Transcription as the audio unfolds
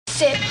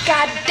said,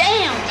 God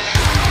damn.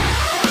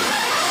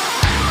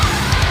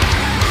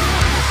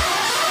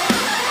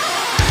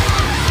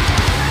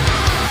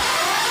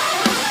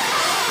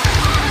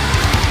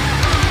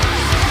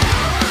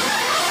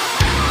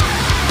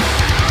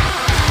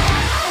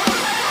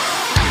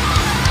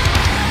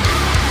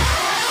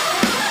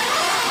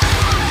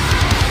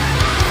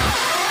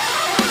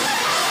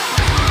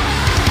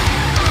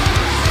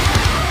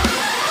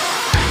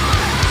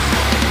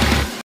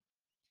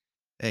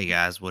 Hey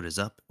guys, what is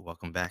up?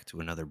 Welcome back to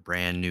another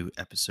brand new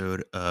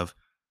episode of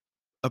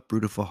A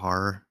Brutal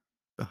Horror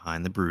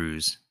Behind the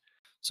Brews.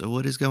 So,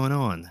 what is going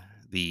on?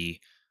 The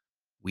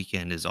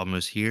weekend is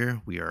almost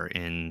here. We are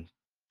in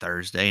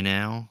Thursday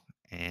now.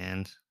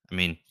 And I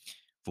mean,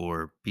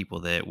 for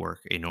people that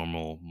work a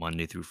normal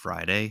Monday through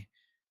Friday,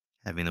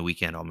 having the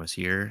weekend almost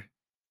here,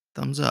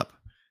 thumbs up.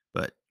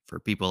 But for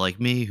people like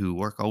me who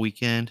work all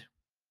weekend,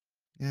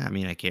 yeah, I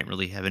mean, I can't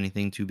really have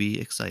anything to be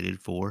excited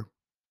for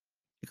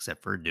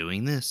except for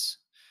doing this.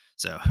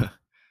 So,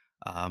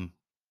 um,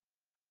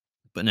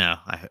 but no,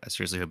 I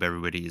seriously hope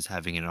everybody is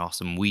having an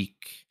awesome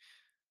week.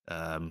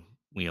 Um,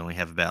 we only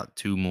have about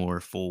 2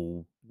 more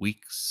full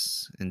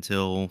weeks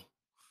until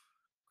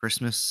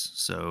Christmas.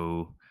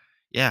 So,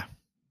 yeah,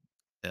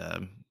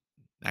 um,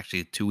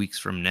 actually, 2 weeks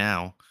from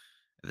now,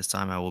 at this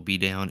time, I will be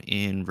down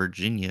in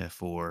Virginia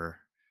for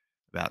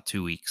about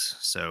 2 weeks.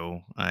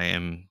 So, I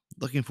am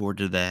looking forward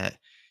to that.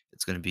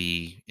 It's going to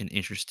be an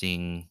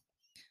interesting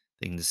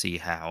thing to see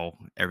how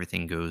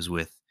everything goes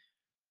with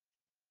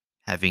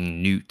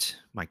having Newt,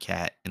 my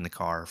cat, in the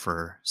car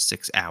for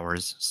 6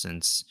 hours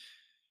since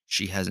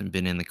she hasn't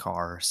been in the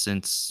car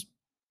since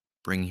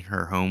bringing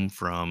her home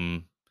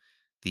from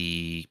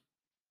the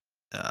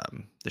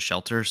the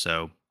shelter.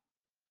 So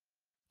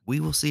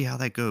we will see how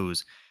that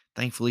goes.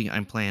 Thankfully,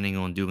 I'm planning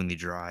on doing the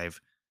drive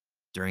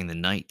during the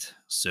night,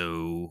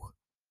 so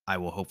I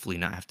will hopefully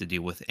not have to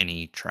deal with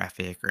any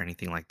traffic or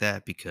anything like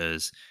that.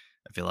 Because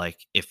I feel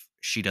like if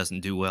she doesn't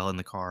do well in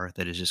the car,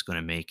 that is just going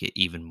to make it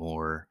even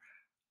more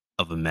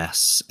of a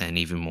mess and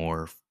even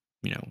more,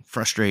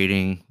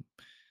 frustrating.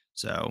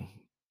 So,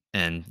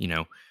 and,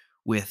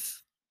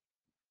 with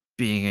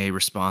being a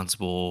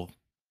responsible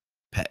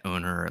pet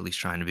owner, or at least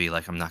trying to be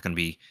like, I'm not going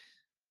to be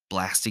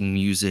blasting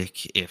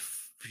music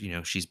if,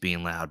 she's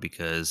being loud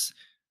because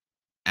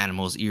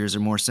animals' ears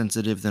are more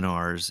sensitive than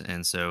ours.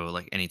 And so,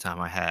 like, anytime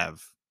I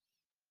have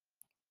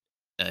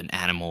an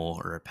animal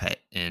or a pet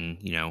in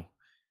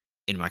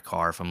my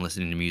car, if I'm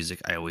listening to music,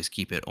 I always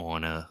keep it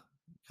on a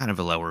kind of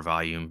a lower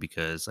volume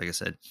because, like I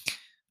said,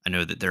 I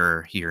know that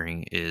their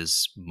hearing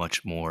is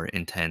much more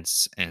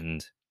intense,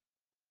 and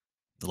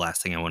the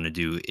last thing I want to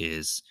do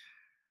is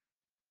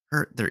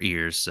hurt their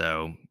ears.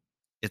 So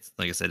it's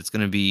like I said, it's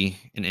going to be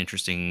an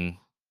interesting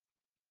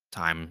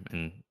time,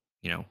 and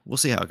we'll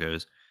see how it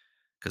goes.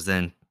 Because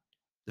then,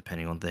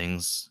 depending on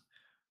things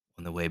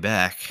on the way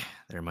back,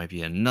 there might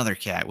be another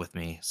cat with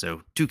me.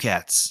 So 2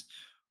 cats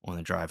on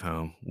the drive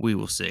home. We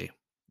will see.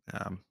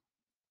 Um,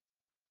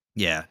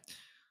 yeah,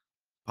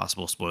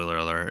 possible spoiler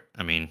alert.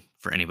 I mean,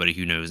 for anybody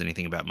who knows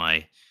anything about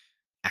my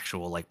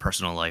actual like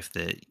personal life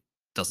that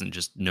doesn't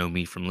just know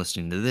me from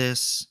listening to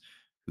this,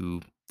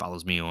 who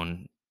follows me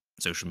on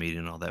social media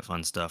and all that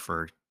fun stuff,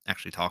 or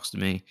actually talks to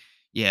me,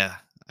 yeah,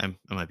 I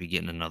might be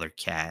getting another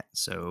cat.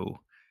 So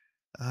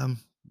um,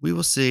 we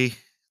will see.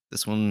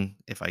 This one,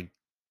 if I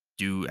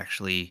do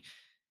actually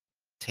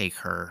take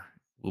her,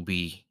 will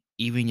be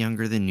even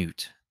younger than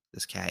Newt.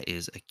 This cat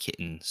is a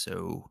kitten,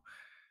 so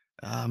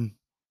um,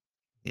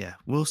 yeah,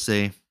 we'll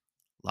see.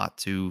 Lot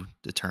to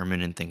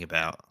determine and think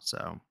about.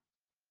 So,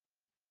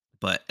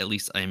 but at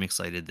least I am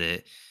excited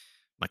that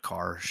my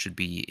car should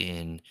be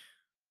in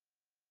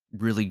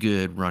really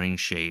good running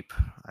shape.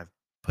 I've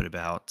put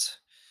about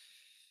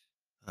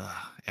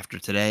after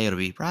today, it'll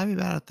be probably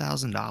about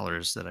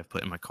 $1,000 that I've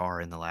put in my car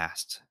in the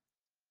last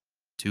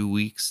 2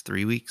 weeks,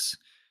 3 weeks.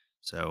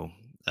 So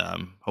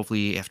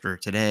hopefully after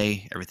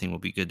today, everything will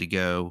be good to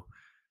go.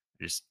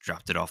 I just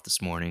dropped it off this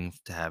morning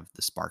to have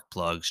the spark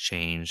plugs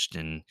changed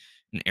and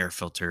an air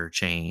filter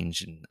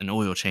change and an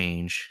oil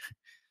change.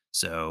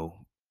 So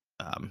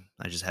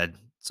I just had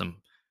some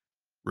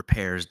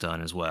repairs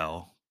done as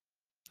well.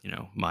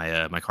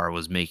 My car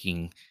was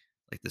making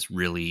like this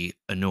really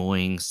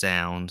annoying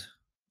sound,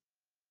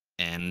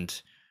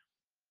 and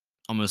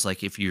almost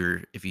like if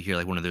you hear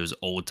like one of those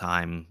old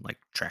time like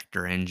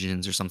tractor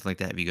engines or something like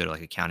that, if you go to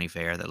like a county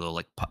fair, that little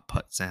like putt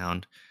putt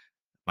sound,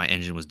 my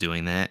engine was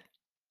doing that.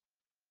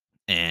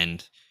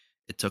 And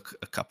it took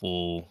a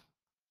couple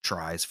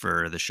tries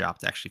for the shop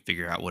to actually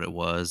figure out what it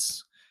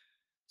was.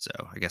 So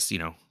I guess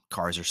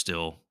cars are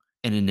still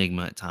an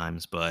enigma at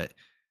times, but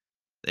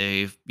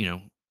they've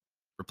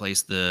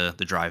replaced the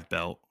drive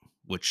belt,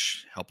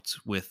 which helped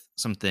with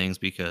some things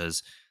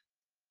because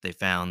they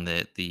found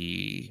that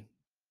the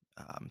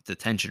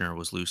tensioner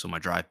was loose on my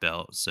drive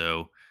belt.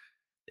 So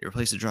they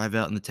replaced the drive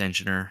belt and the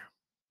tensioner.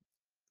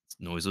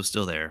 Noise was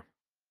still there,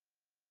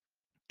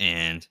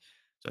 and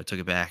so I took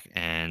it back,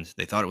 and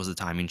they thought it was a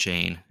timing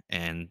chain,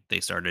 and they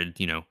started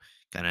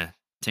kind of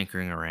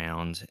tinkering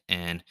around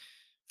and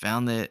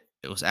found that.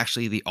 it was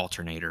actually the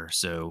alternator.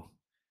 So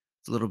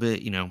it's a little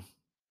bit,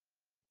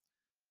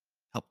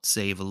 helped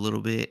save a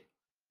little bit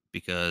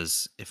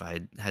because if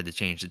I had to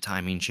change the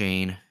timing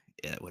chain,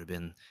 yeah, it would have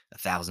been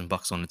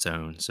 $1,000 on its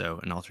own. So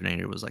an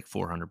alternator was like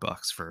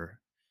 $400 for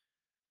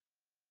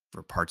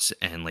parts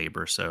and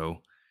labor.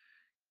 So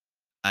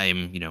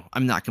I'm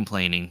not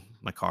complaining.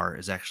 My car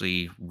is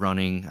actually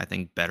running, I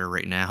think, better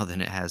right now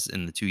than it has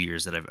in the 2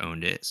 years that I've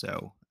owned it.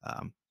 So,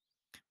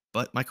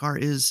 but my car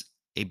is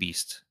a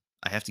beast.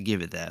 I have to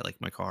give it that. Like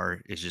my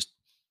car is just,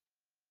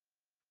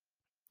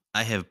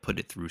 I have put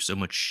it through so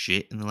much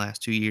shit in the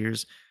last 2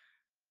 years.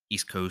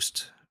 East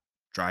Coast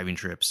driving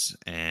trips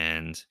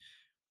and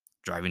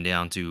driving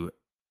down to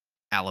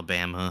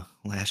Alabama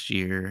last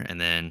year,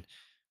 and then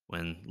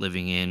when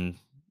living in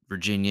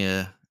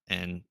Virginia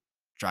and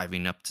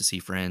driving up to see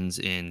friends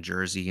in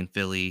Jersey and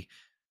Philly,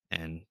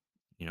 and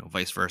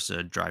vice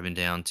versa, driving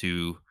down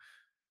to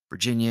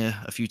Virginia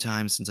a few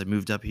times since I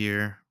moved up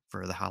here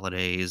for the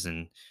holidays,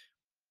 and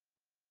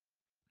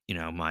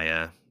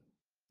my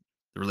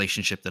the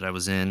relationship that I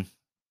was in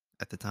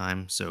at the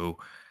time. So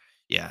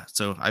yeah,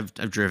 so um,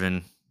 I've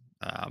driven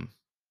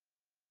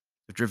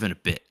a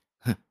bit.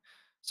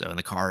 So and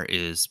the car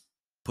is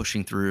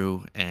pushing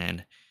through,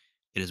 and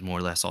it is more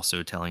or less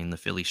also telling the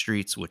Philly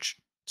streets, which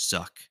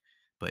suck,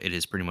 but it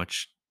is pretty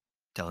much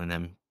telling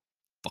them,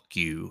 fuck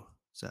you.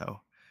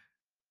 So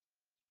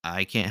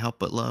I can't help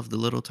but love the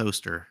little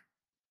toaster,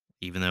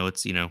 even though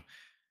it's,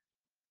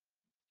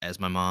 as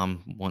my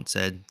mom once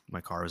said,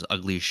 my car was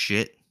ugly as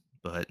shit,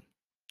 but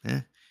eh,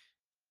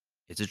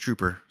 it's a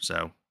trooper.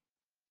 So,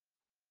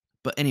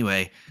 but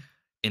anyway,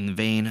 in the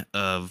vein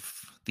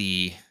of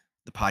the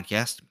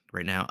podcast,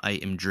 right now I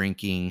am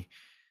drinking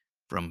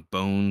from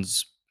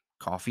Bones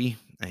Coffee.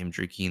 I am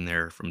drinking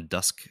their From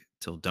Dusk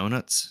Till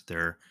Donuts,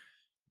 their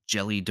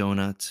jelly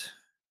donut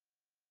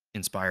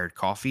inspired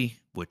coffee,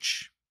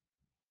 which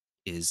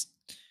is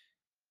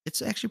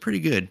it's actually pretty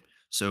good.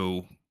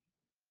 So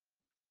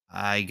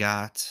I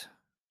got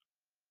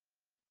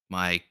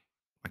my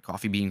my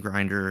coffee bean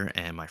grinder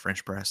and my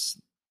French press,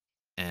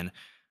 and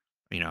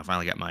I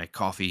finally got my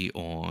coffee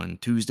on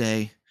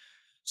Tuesday.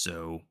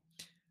 So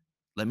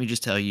let me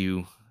just tell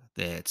you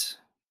that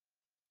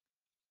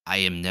I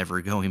am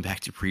never going back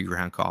to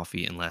pre-ground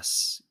coffee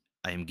unless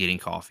I am getting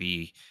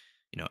coffee,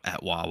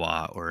 at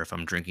Wawa, or if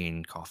I'm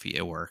drinking coffee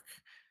at work.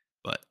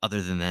 But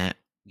other than that,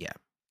 yeah,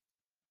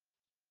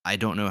 I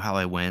don't know how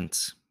I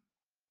went,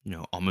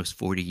 almost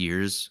 40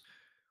 years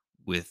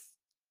with,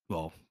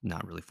 well,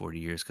 not really 40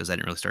 years because I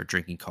didn't really start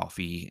drinking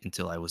coffee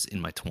until I was in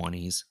my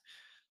 20s.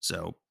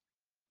 So,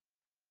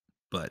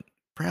 but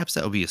perhaps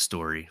that will be a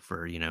story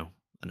for,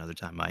 another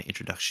time, my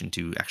introduction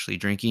to actually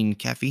drinking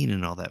caffeine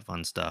and all that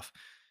fun stuff.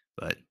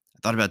 But I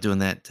thought about doing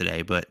that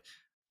today, but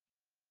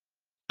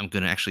I'm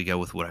going to actually go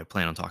with what I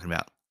plan on talking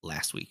about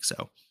last week.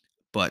 So,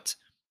 but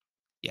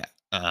yeah,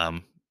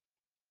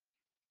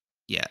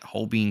 yeah,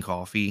 whole bean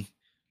coffee.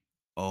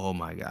 Oh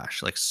my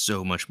gosh, like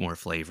so much more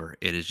flavor.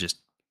 It is just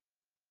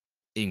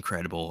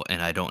incredible.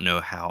 And I don't know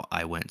how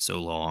I went so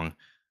long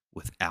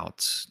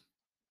without,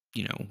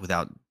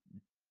 without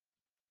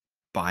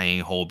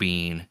buying whole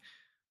bean.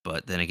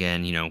 But then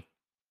again,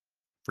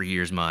 for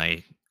years,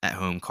 my at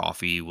home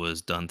coffee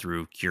was done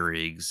through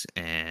Keurigs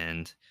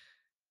and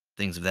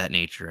things of that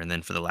nature. And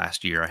then for the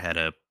last year, I had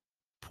a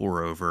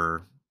pour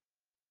over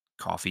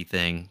coffee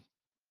thing.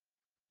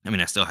 I mean,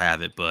 I still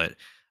have it, but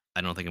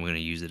I don't think I'm going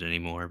to use it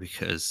anymore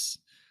because,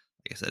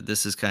 like I said,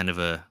 this is kind of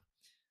a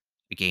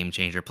game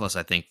changer. Plus,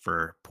 I think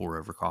for pour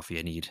over coffee,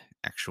 I need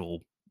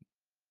actual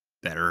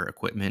better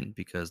equipment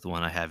because the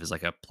one I have is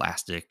like a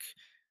plastic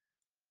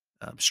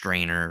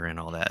strainer and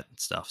all that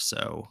stuff.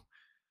 So,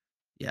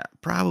 yeah,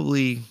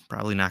 probably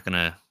not going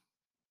to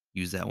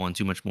use that one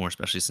too much more,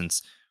 especially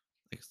since,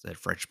 like I said,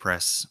 French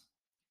press,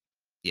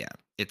 yeah,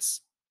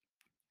 it's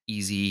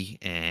easy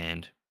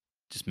and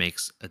just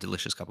makes a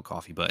delicious cup of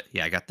coffee. But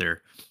yeah, I got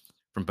their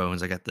from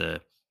Bones. I got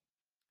the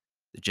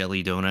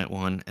jelly donut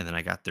one, and then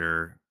I got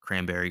their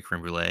cranberry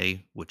creme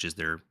brulee, which is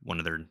their one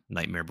of their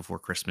Nightmare Before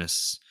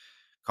Christmas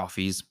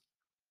coffees.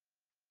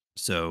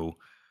 So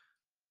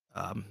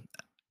um,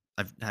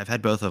 I've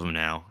had both of them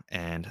now,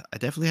 and I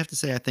definitely have to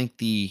say I think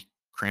the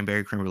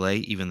cranberry creme brulee,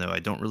 even though I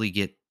don't really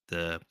get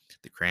the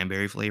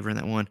cranberry flavor in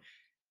that one,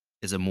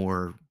 is a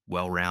more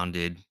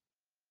well-rounded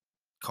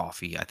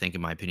coffee. I think,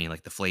 in my opinion,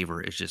 like the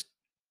flavor is just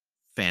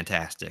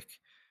fantastic.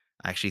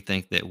 I actually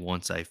think that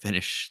once I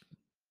finish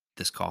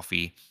this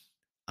coffee,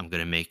 I'm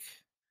gonna make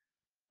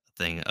a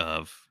thing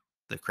of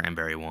the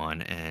cranberry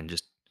one and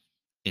just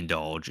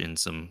indulge in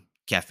some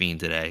caffeine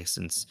today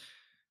since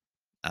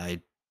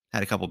I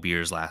had a couple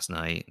beers last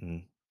night,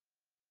 and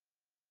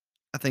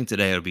I think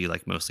today it'll be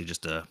like mostly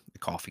just a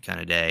coffee kind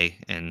of day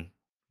and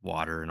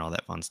water and all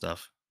that fun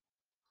stuff.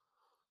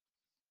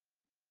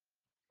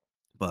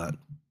 But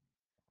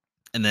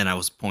and then I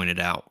was pointed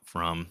out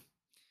from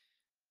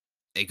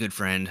a good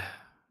friend.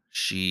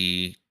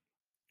 She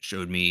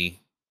showed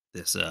me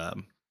this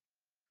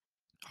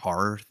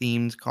horror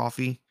themed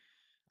coffee.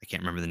 I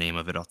can't remember the name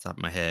of it off the top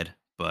of my head,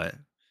 but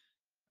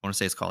want to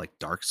say it's called like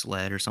Dark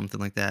Sled or something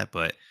like that.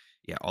 But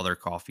yeah, all their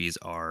coffees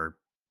are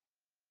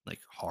like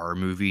horror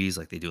movies.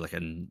 Like they do like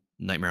a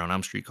Nightmare on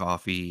Elm Street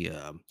coffee,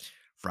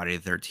 Friday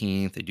the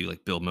 13th. They do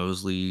like Bill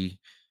Mosley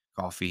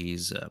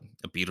coffees, a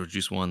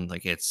Beetlejuice one.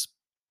 Like it's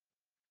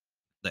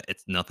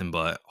nothing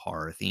but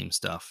horror theme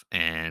stuff.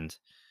 And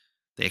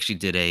they actually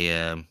did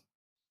a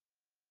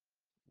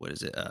what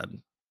is it?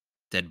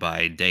 Dead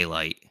by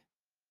Daylight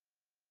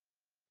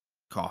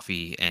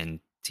coffee and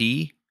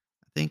tea.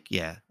 I think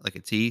yeah, like a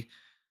tea.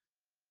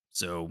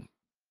 So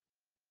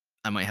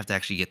I might have to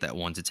actually get that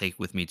one to take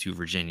with me to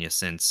Virginia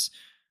since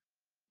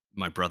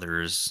my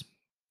brothers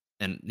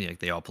and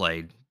they all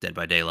play Dead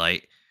by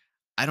Daylight.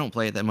 I don't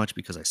play it that much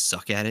because I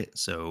suck at it.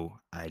 So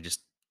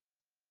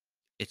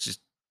it's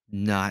just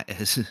not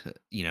as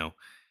you know.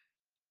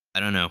 I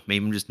don't know.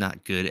 Maybe I'm just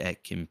not good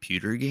at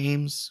computer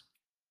games,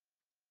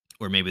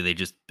 or maybe they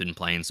just been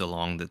playing so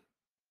long that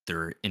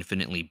they're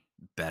infinitely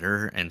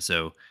better. And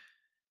so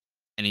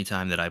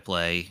anytime that I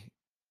play,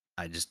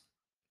 I just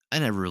I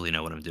never really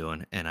know what I'm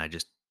doing, and I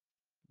just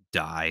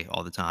die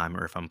all the time.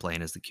 Or if I'm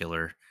playing as the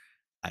killer,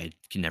 I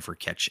can never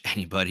catch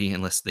anybody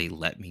unless they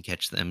let me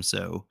catch them.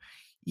 So,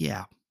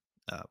 yeah.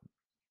 Uh,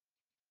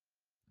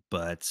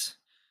 but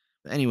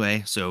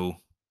anyway, so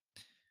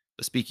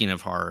speaking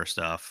of horror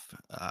stuff,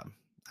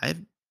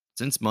 I've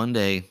since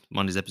Monday's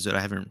episode,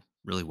 I haven't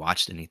really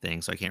watched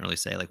anything, so I can't really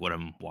say like what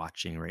I'm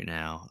watching right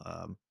now.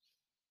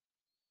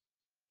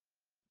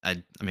 I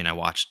mean, I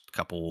watched a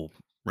couple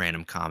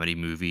random comedy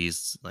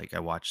movies. Like I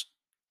watched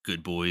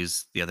Good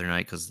Boys the other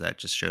night because that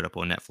just showed up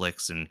on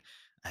Netflix, and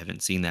I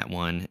haven't seen that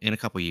one in a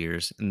couple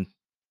years. And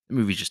the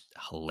movie's just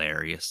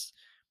hilarious.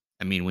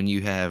 I mean, when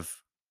you have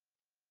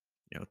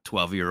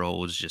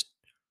 12-year-olds just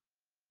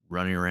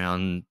running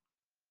around,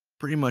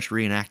 pretty much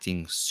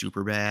reenacting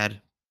super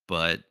bad,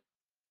 but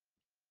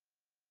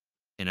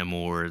in a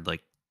more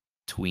like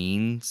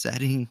tween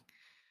setting.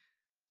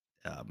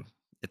 Um,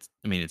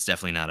 I mean, it's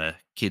definitely not a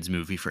kids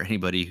movie for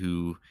anybody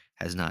who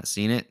has not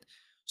seen it.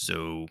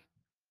 So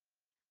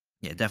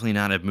yeah, definitely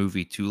not a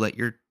movie to let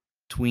your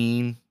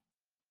tween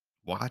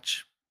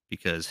watch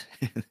because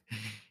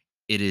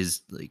it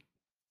is like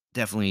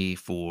definitely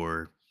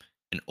for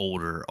an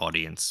older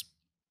audience.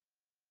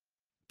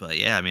 But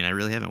yeah, I mean, I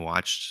really haven't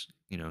watched,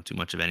 too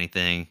much of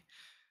anything.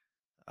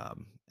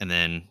 And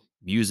then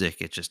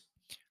music, it just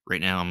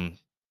right now I'm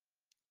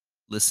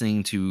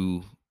listening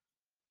to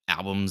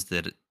albums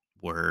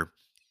were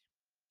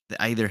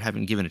that I either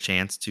haven't given a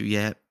chance to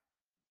yet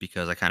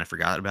because I kind of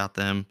forgot about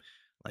them.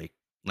 Like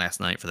last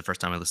night, for the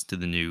first time, I listened to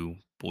the new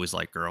Boys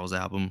Like Girls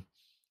album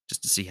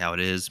just to see how it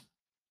is.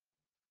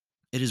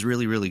 It is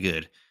really, really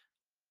good.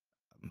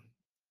 Um,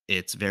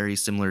 It's very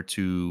similar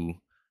to,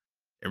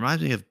 it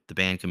reminds me of the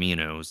band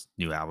Camino's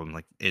new album,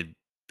 like it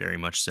very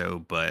much so.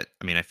 But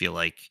I mean, I feel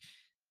like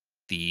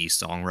the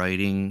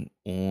songwriting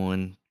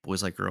on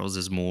Boys Like Girls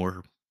is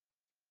more,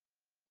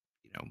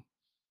 you know,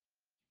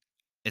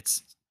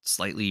 it's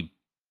slightly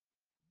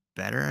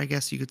better, I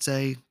guess you could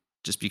say,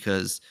 just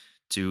because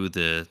to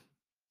the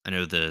I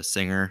know the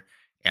singer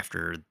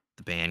after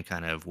the band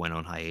kind of went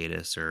on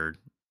hiatus or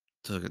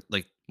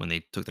like when they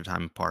took their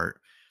time apart,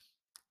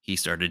 he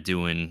started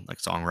doing like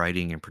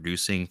songwriting and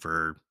producing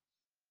for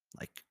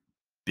like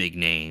big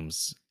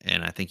names,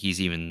 and I think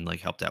he's even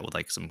like helped out with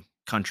like some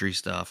country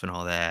stuff and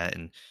all that.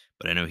 And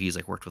but I know he's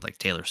like worked with like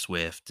Taylor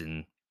Swift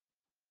and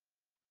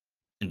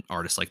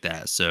artists like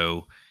that.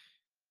 So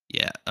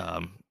yeah,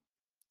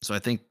 so I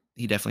think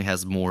he definitely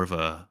has more of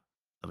a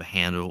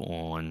handle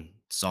on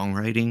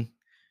songwriting.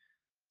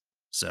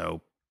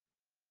 So,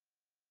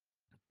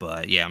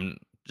 but yeah, I'm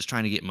just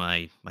trying to get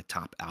my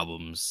top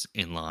albums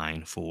in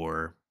line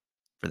for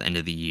the end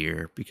of the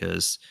year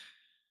because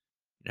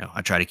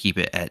I try to keep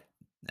it at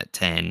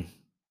 10,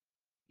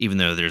 even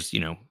though there's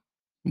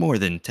more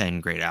than 10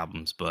 great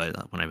albums.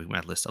 But when I make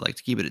my list, I like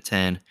to keep it at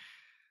 10,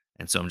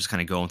 and so I'm just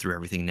kind of going through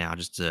everything now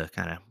just to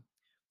kind of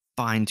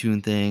fine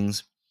tune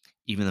things.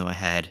 Even though I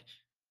had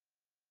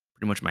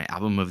pretty much my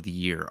album of the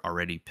year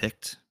already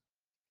picked,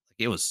 like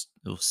it was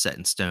set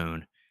in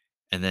stone.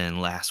 And then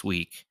last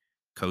week,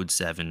 Code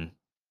 7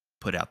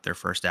 put out their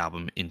first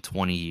album in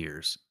 20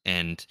 years,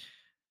 and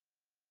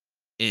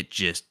it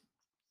just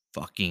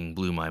fucking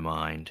blew my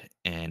mind.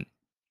 And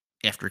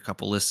after a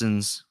couple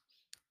listens,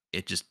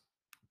 it just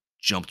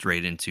jumped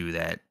right into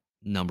that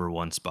number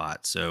one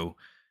spot. So,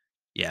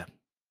 yeah,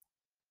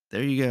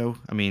 there you go.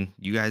 I mean,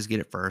 you guys get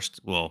it first.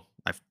 Well,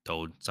 I've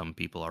told some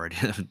people already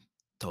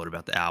told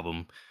about the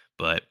album,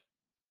 but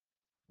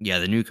yeah,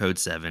 the new Code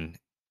 7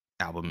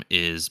 album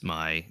is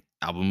my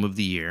album of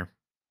the year,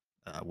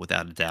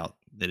 without a doubt.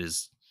 I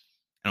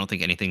don't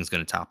think anything's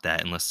going to top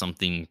that unless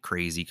something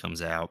crazy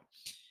comes out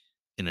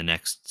in the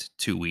next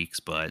 2 weeks,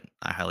 but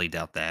I highly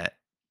doubt that.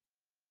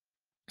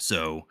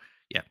 So,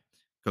 yeah,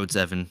 Code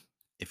 7.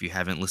 If you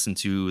haven't listened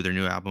to their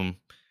new album,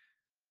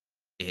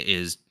 it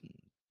is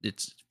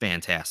it's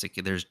fantastic.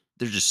 There's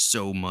just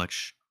so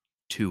much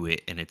to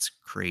it, and it's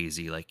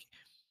crazy. Like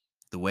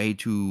the way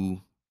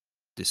to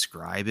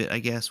describe it, I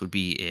guess, would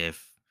be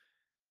if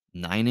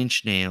Nine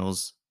Inch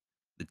Nails,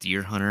 The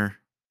Deer Hunter,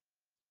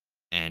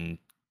 and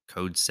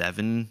Code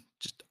 7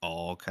 just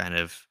all kind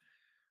of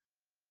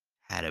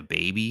had a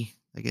baby,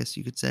 I guess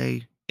you could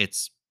say.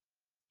 It's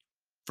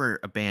for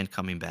a band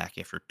coming back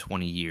after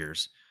 20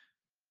 years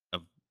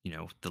of,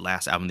 the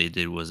last album they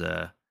did was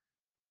was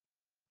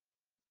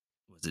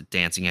it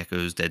Dancing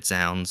Echoes, Dead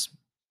Sounds?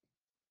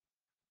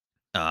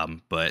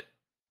 But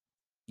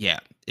yeah,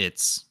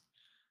 it's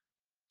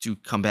to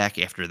come back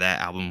after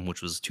that album,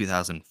 which was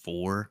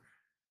 2004,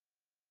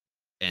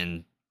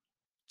 and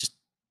just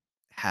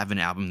have an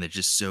album that's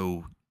just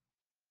so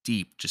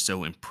deep, just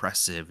so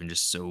impressive, and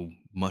just so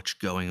much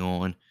going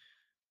on,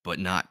 but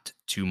not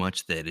too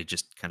much that it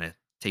just kind of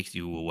takes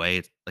you away.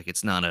 It's like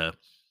it's not a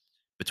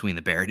Between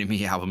the Buried and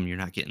Me album. You're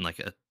not getting like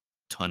a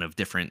ton of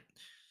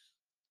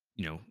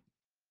you know,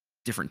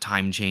 different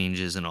time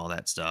changes and all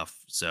that stuff.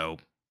 So,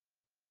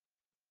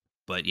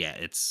 but yeah,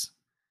 it's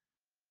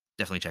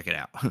definitely check it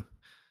out.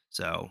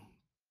 So,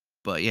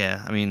 but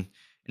yeah, I mean,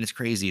 and it's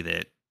crazy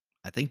that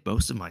I think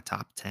most of my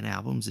top 10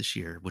 albums this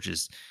year, which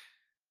is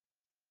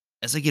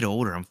as I get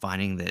older, I'm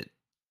finding that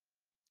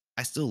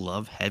I still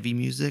love heavy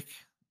music.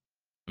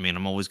 I mean,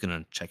 I'm always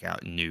gonna check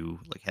out new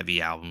like heavy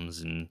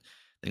albums and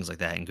things like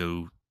that and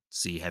go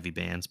see heavy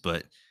bands.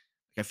 But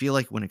I feel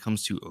like when it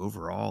comes to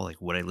overall,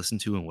 like what I listen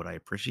to and what I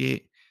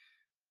appreciate,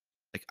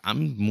 like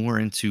I'm more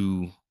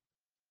into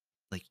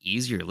like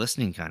easier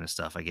listening kind of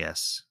stuff, I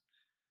guess.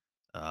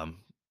 Um,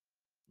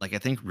 like I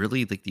think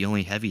really like the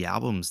only heavy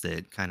albums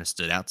that kind of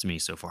stood out to me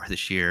so far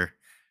this year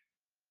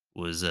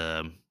was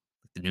the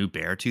new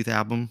Beartooth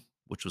album,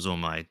 which was on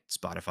my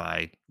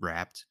Spotify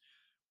Wrapped,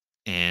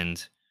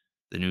 and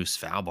the new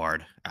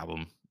Svalbard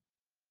album.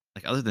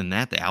 Like other than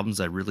that, the albums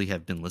I really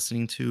have been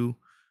listening to,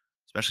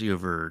 especially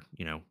over,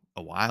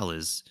 a while,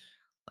 is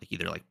like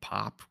either like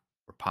pop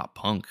or pop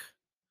punk.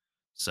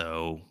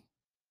 So,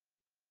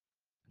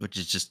 which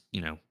is just,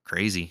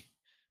 crazy.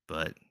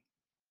 But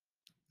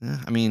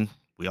I mean,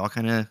 we all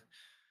kind of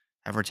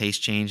have our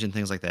taste change and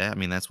things like that. I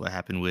mean, that's what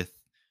happened with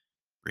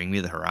Bring Me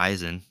the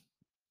Horizon,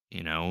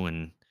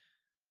 and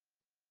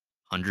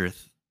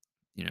 100th,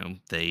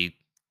 they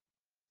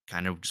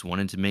kind of just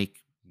wanted to make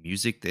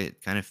music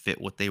that kind of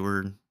fit what they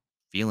were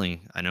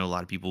feeling. I know a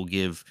lot of people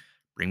give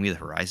Bring Me the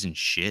Horizon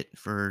shit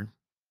for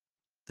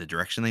the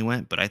direction they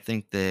went, but I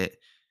think that,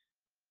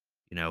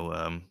 you know,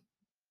 um,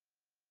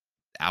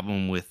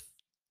 album with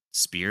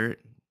Spirit,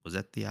 was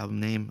that the album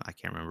name? I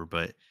can't remember,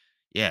 but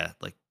yeah,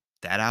 like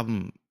that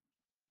album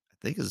I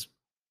think is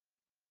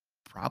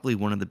probably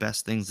one of the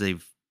best things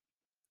they've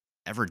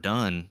ever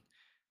done.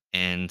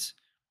 And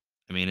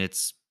I mean,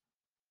 it's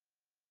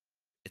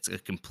a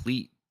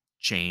complete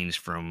change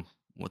from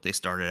what they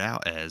started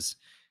out as.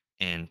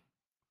 And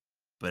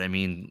but I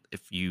mean,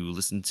 if you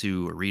listen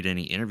to or read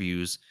any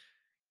interviews,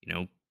 you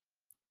know,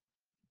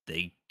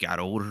 they got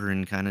older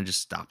and kind of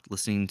just stopped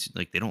listening to,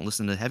 like, they don't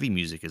listen to heavy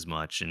music as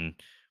much. And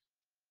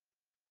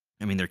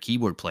I mean, their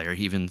keyboard player,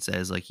 he even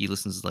says like he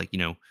listens, like,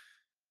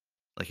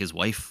 like his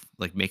wife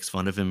like makes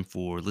fun of him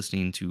for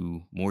listening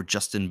to more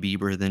Justin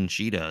Bieber than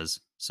she does.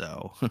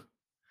 So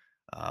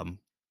um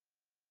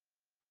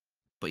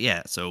but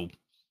yeah, so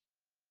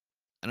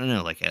I don't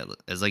know, like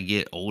as I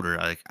get older,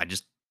 I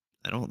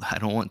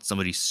don't want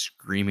somebody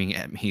screaming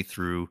at me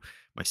through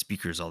my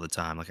speakers all the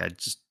time. Like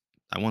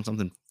I want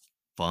something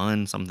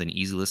fun, something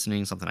easy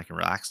listening, something I can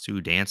relax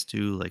to, dance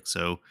to, like,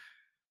 so.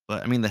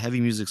 But I mean, the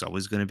heavy music's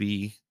always going to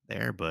be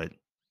there, but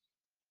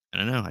I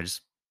don't know,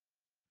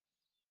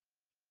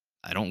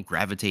 I don't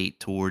gravitate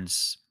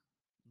towards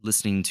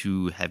listening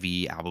to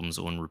heavy albums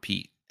on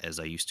repeat as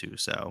I used to.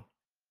 So,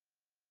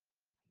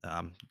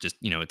 just,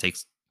 it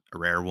takes a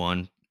rare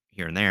one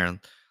here and there,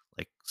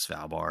 like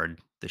Svalbard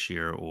this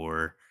year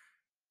or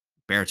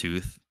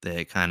Beartooth,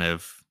 that kind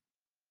of,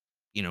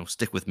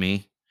 stick with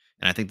me.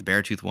 And I think the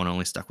Beartooth one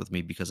only stuck with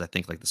me because I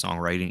think like the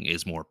songwriting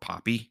is more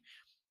poppy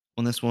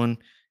on this one,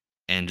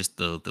 and just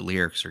the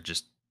lyrics are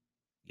just,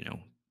 you know,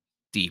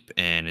 deep,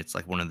 and it's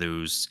like one of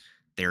those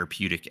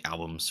therapeutic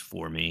albums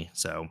for me.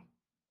 So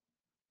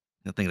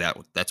I think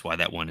that's why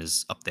that one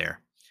is up there.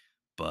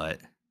 But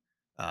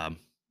um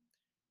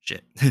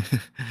shit.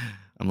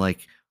 I'm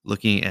like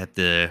looking at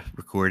the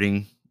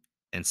recording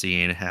and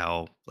seeing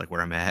how like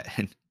where I'm at,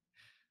 and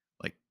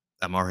like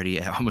I'm already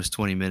at almost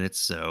 20 minutes.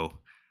 So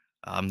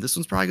this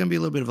one's probably gonna be a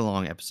little bit of a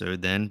long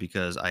episode then,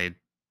 because I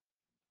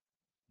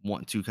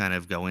want to kind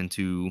of go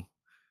into,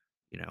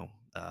 you know,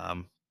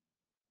 um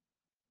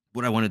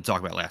what I wanted to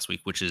talk about last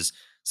week, which is,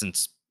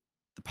 since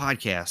the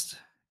podcast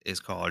is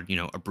called,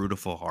 A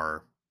Brutal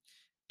Horror,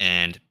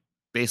 and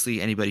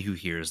basically anybody who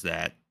hears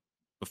that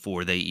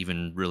before they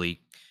even really,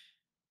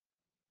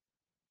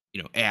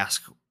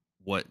 ask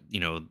what,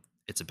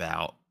 it's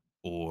about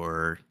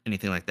or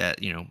anything like that,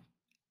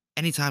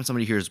 anytime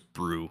somebody hears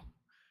brew,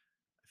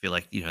 I feel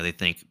like, they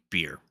think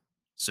beer.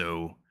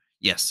 So,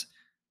 yes,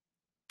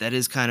 that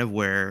is kind of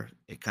where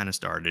it kind of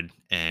started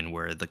and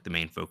where like the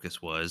main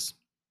focus was,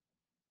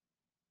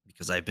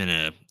 because I've been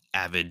a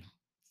avid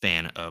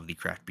fan of the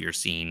craft beer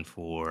scene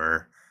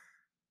for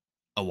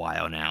a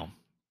while now.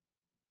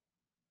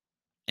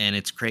 And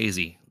it's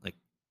crazy. Like,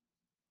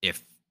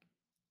 if,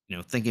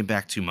 thinking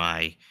back to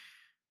my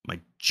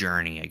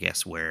journey, I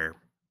guess, where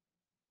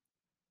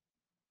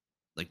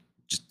like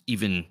just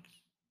even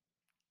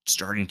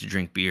starting to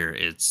drink beer,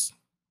 it's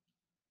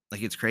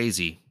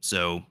crazy.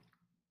 So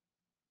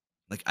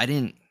like I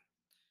didn't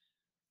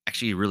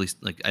actually really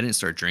I didn't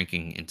start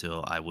drinking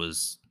until I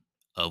was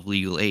of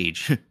legal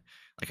age.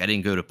 Like I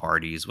didn't go to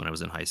parties when I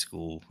was in high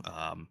school.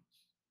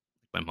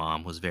 My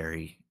mom was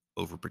very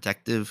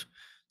overprotective,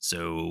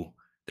 so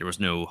there was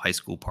no high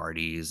school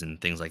parties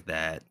and things like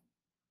that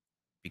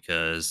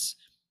because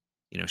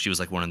she was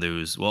like one of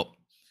those. Well,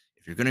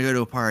 if you're gonna go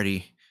to a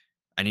party,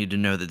 I need to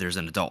know that there's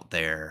an adult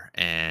there,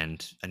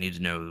 and I need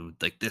to know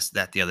like this,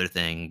 that, the other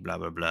thing, blah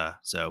blah blah.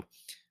 So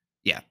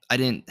yeah, I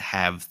didn't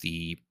have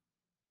the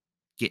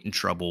get in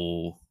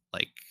trouble,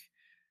 like,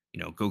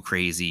 go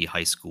crazy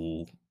high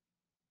school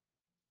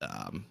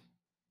um,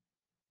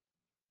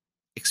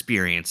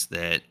 experience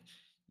that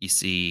you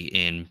see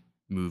in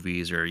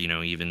movies or,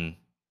 even,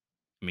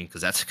 I mean,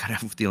 because that's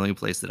kind of the only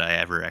place that I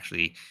ever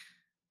actually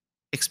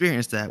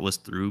experienced that was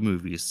through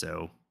movies.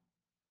 So,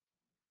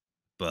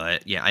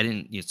 but yeah, I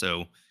didn't,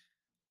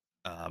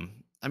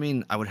 I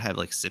mean, I would have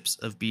like sips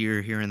of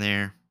beer here and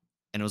there.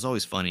 And it was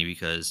always funny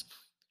because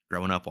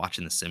growing up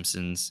watching The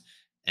Simpsons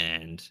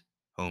and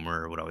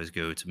Homer would always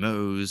go to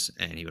Moe's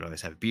and he would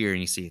always have beer and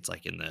you see it's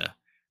like in the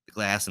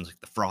glass and it's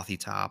like the frothy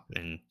top.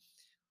 And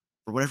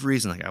for whatever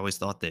reason, like I always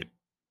thought that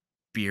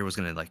beer was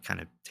gonna like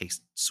kind of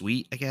taste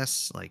sweet, I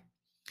guess. Like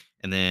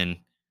and then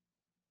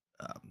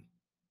um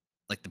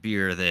like the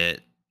beer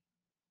that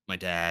my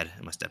dad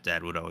and my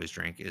stepdad would always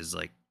drink is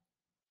like,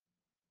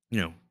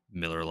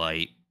 Miller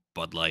Lite,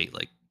 Bud Light,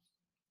 like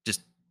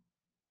just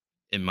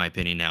in my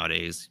opinion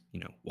nowadays,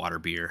 water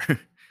beer.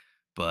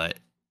 But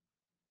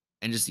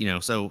and just,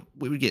 so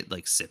we would get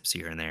like sips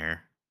here and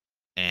there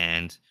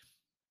and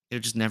it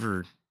just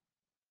never,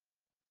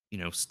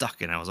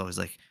 stuck. And I was always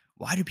like,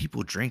 why do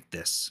people drink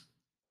this?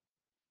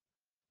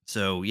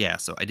 So yeah,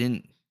 so I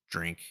didn't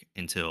drink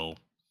until,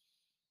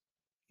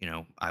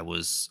 I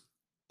was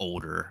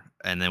older.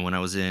 And then when I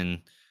was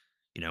in,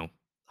 you know,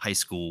 high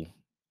school,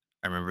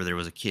 I remember there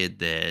was a kid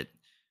that,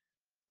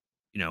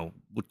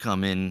 would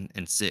come in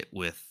and sit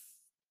with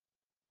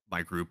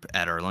my group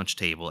at our lunch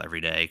table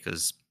every day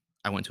because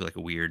I went to like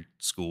a weird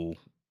school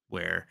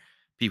where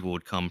people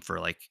would come for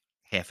like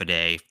half a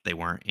day if they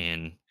weren't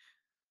in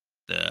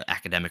the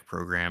academic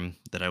program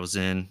that I was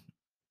in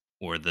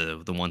or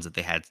the ones that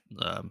they had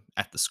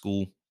at the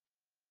school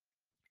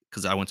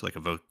because I went to like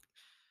a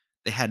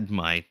they had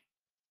my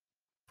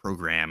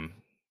program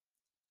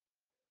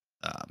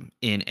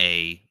in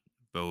a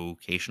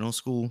vocational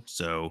school,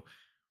 so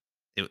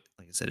like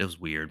I said, it was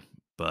weird,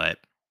 but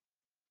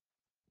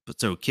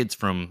so kids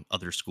from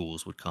other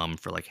schools would come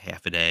for like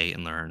half a day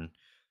and learn,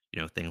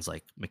 things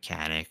like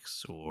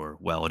mechanics or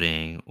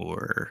welding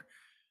or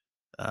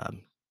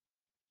um,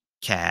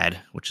 CAD,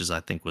 which is I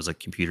think was like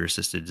computer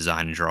assisted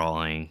design and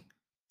drawing,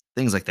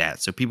 things like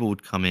that. So people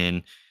would come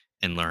in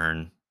and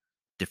learn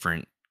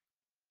different,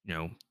 you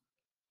know,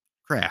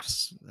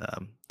 crafts,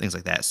 things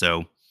like that.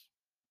 So,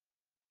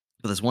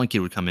 but this one kid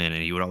would come in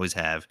and he would always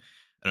have,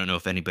 I don't know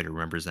if anybody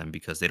remembers them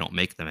because they don't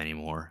make them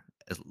anymore.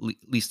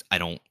 Least I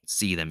don't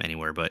see them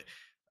anywhere, but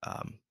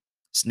um,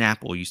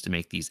 Snapple used to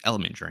make these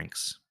element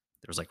drinks.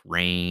 There was like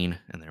rain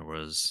and there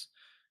was,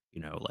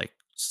 like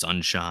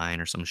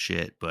sunshine or some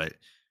shit. But,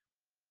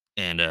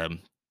 and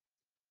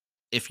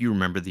if you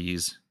remember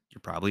these, you're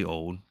probably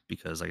old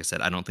because, like I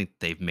said, I don't think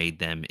they've made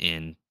them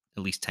in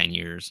at least 10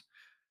 years,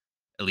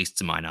 at least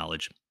to my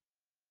knowledge.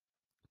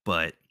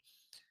 But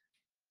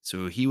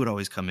so he would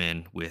always come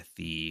in with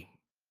the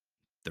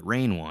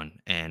rain one,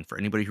 and for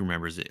anybody who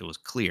remembers it, it was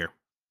clear.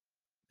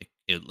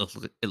 It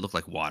looked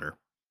like water,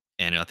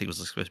 and I think it was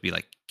supposed to be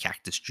like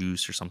cactus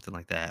juice or something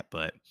like that.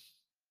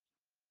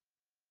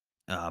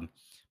 Um,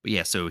 but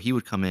yeah, so he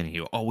would come in and he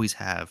would always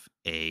have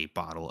a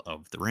bottle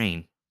of the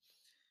rain,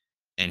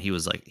 and he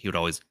would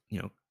always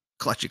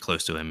clutch it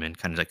close to him and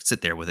kind of like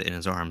sit there with it in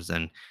his arms.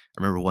 And I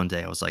remember one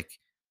day I was like,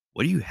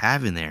 "What do you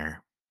have in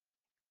there?"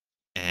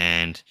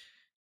 And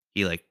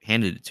he like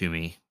handed it to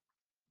me,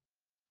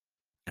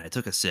 and I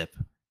took a sip,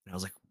 and I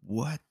was like,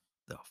 "What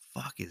the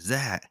fuck is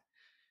that?"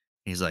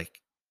 And he's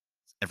like,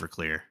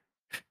 "Everclear."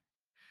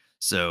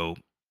 So,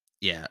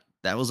 yeah,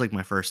 that was like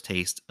my first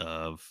taste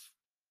of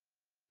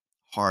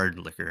hard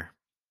liquor,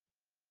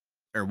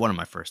 or one of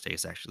my first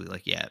tastes actually.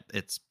 Like, yeah,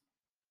 it's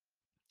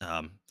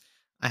um,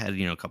 I had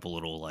a couple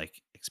little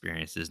like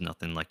experiences.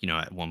 Nothing like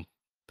at one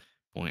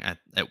point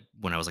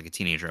when I was like a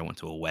teenager, I went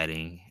to a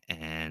wedding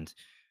and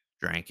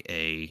drank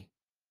a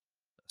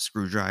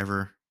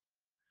screwdriver,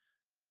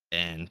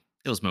 and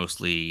it was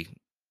mostly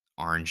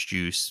orange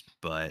juice,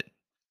 but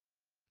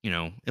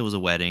it was a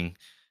wedding.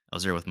 I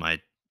was there with my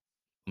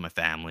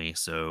family,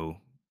 so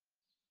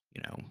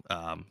you know,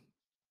 um,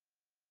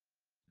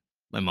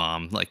 my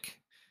mom like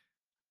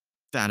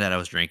found out I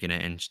was drinking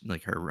it, and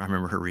like I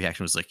remember her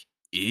reaction was like,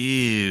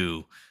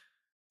 "Ew,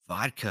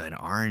 vodka and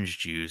orange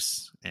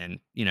juice," and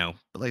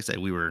but like I said,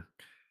 I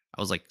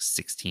was like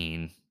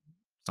 16,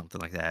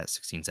 something like that,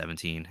 16,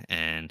 17,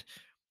 and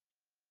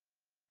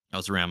I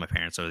was around my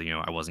parents, so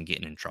I wasn't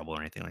getting in trouble or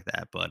anything like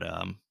that. But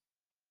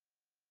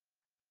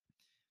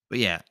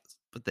yeah,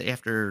 but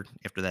after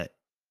that,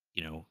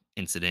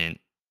 incident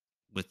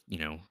with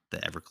the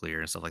Everclear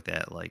and stuff like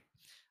that, like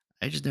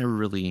I just never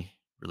really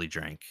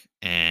drank.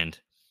 And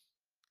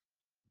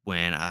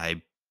when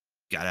I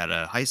got out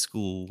of high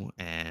school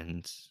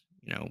and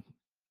you know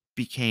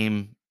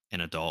became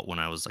an adult when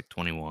I was like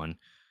 21, I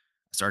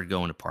started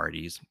going to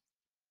parties.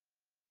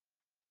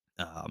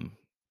 Um,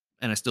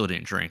 and I still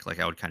didn't drink. Like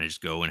I would kind of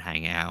just go and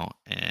hang out,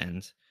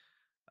 and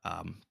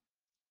um,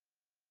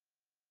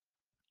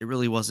 it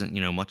really wasn't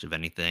much of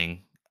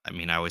anything. I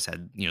mean, I always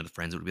had the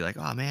friends that would be like,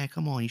 "Oh man,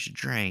 come on, you should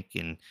drink,"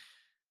 and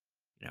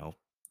you know,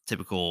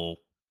 typical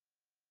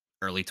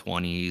early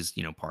 20s,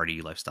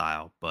 party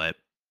lifestyle. But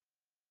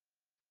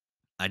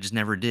I just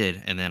never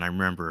did. And then I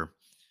remember,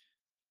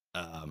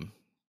 um,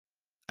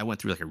 I went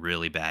through like a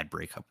really bad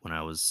breakup when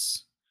I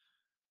was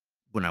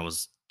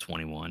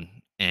 21,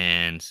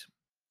 and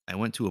I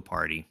went to a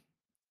party,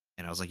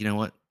 and I was like, you know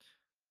what,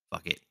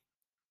 fuck it,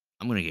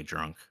 I'm gonna get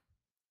drunk.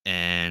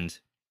 And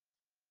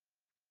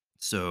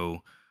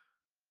so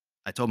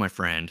I told my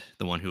friend,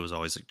 the one who was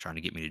always like trying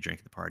to get me to drink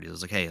at the party, I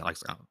was like, hey, like,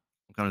 I'm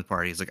coming to the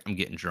party. He's like, I'm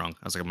getting drunk.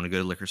 I was like, I'm gonna go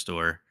to the liquor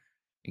store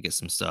and get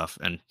some stuff.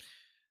 And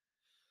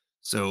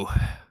so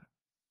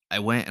I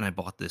went and I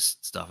bought this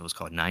stuff. It was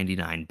called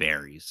 99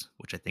 Berries,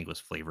 which I think was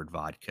flavored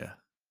vodka.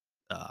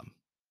 Um,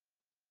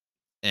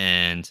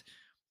 and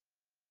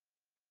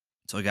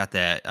so I got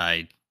that.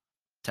 I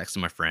texted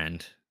my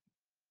friend.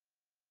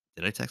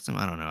 Did I text him?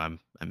 I don't know.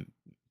 I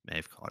may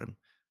have called him.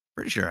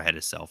 Pretty sure I had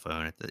his cell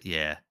phone at the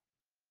yeah.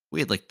 We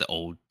had like the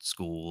old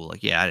school,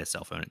 like yeah, I had a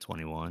cell phone at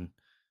 21.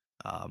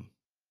 Um,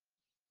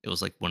 it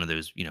was like one of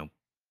those,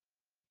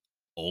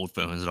 old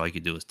phones that all you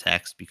could do was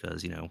text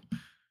because,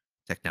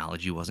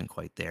 technology wasn't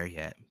quite there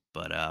yet.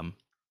 But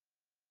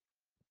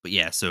but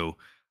yeah, so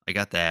I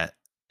got that,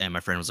 and my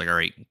friend was like, "All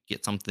right,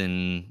 get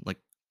something like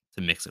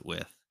to mix it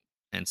with."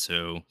 And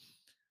so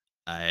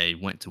I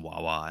went to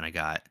Wawa and I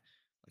got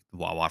like the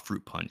Wawa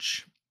fruit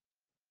punch.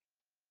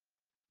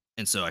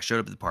 And so I showed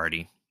up at the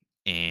party,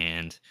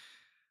 and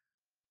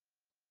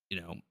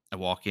I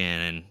walk in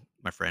and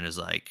my friend is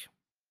like,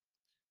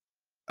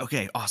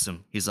 "Okay,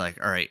 awesome." He's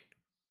like, "All right."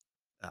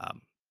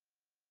 Um,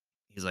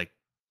 he's like,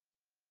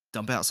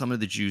 "Dump out some of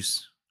the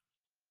juice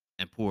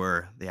and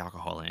pour the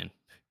alcohol in."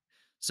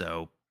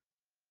 So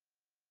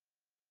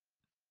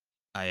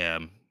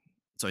I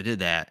so I did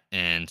that,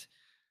 and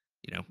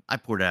I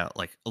poured out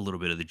like a little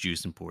bit of the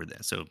juice and poured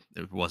that. So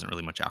there wasn't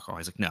really much alcohol.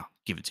 He's like, "No,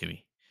 give it to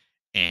me."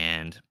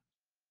 And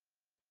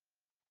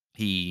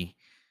he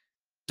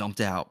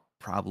dumped out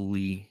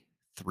probably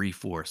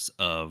three-fourths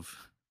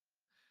of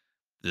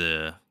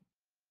the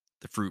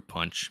the fruit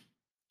punch,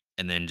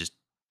 and then just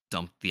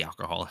dumped the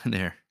alcohol in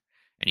there.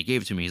 And he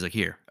gave it to me. He's like,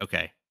 "Here,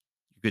 okay,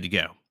 you're good to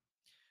go."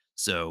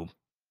 So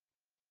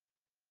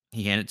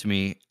he handed it to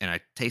me, and I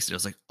tasted it. I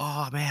was like,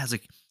 "Oh man!" I was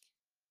like,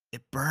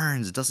 "It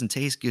burns. It doesn't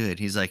taste good."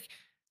 He's like,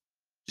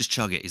 "Just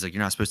chug it." He's like,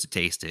 "You're not supposed to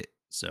taste it."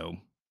 So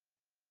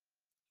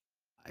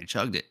I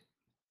chugged it.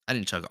 I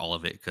didn't chug all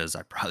of it because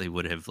I probably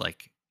would have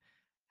like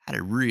had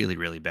a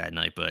really bad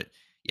night. But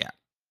yeah,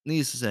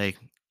 needless to say,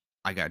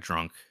 I got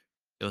drunk.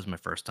 It was my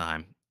first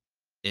time.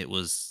 It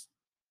was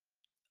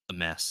a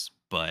mess,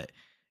 but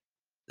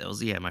that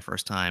was yeah my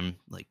first time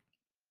like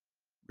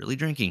really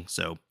drinking.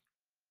 So,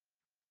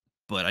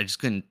 but I just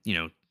couldn't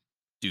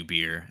do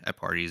beer at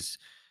parties.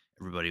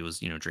 Everybody was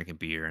drinking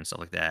beer and stuff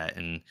like that.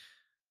 And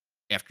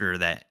after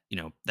that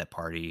that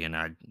party, and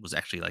I was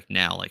actually like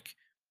now like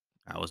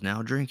I was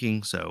now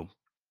drinking. So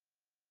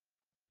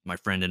my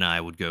friend and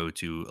I would go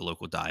to a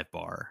local dive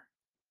bar,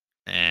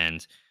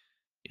 and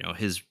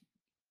his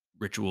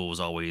ritual was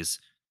always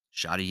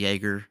shot of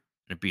Jaeger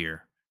and a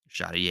beer,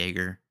 shot of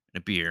Jaeger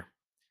and a beer.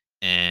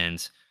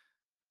 And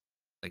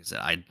like I said,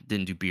 I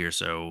didn't do beer,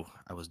 so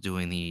I was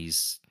doing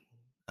these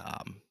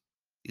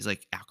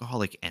like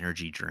alcoholic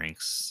energy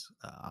drinks.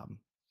 I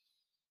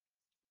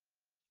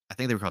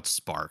think they were called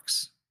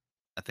Sparks.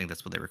 I think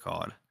that's what they were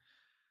called.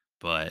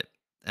 But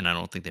and I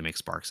don't think they make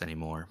Sparks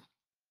anymore.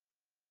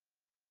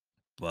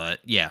 But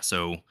yeah,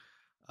 so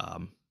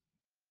um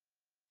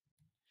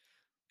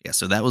yeah,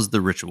 so that was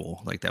the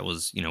ritual. Like that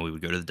was, we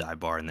would go to the dive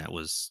bar, and that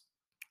was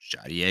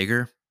shot of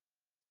Jaeger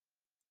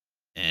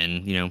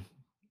and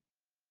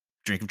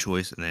drink of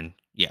choice, and then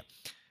yeah.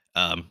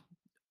 Um,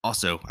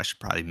 Also, I should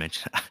probably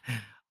mention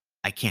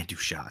I can't do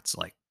shots.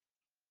 Like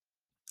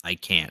I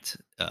can't.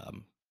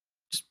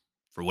 Just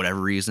for whatever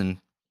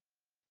reason,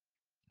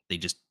 they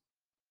just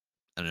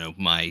I don't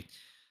know.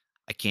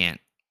 I can't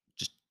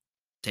just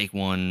take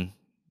one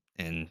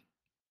and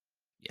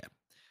yeah.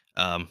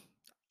 Um,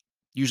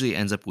 Usually it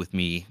ends up with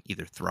me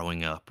either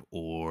throwing up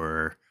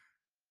or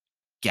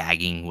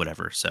gagging,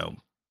 whatever. So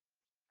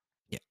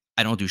yeah,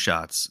 I don't do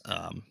shots.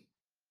 And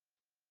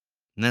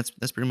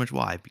that's pretty much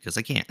why, because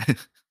I can't.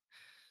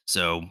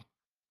 So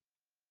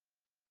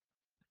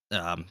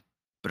um,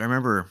 but I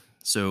remember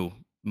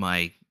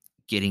my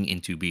getting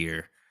into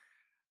beer.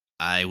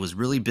 I was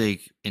really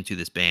big into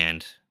this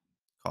band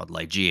called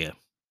Ligeia,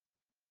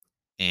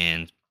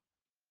 and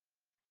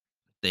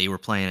they were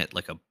playing at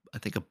like a I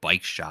think a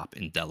bike shop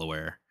in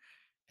Delaware,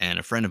 and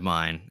a friend of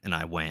mine and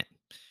I went,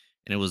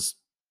 and it was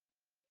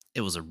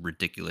a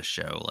ridiculous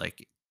show.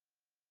 Like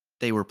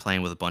they were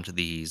playing with a bunch of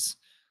these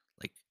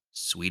like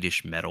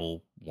Swedish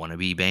metal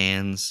wannabe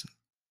bands,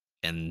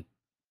 and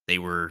they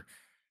were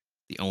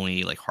the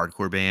only like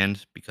hardcore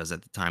band because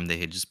at the time they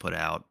had just put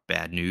out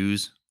Bad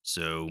News.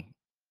 So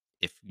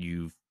if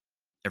you've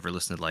ever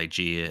listened to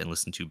Lygia and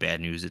listened to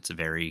Bad News, it's a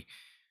very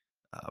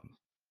um,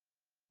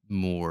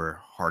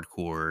 more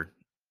hardcore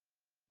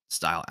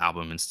style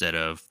album instead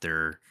of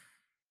their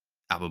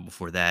album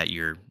before that,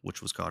 your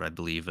which was called, I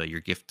believe,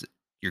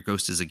 Your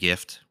Ghost Is a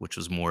Gift, which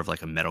was more of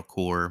like a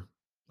metalcore,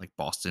 like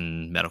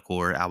Boston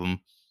metalcore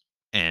album.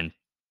 And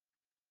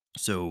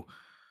so,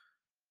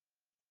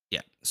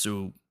 yeah,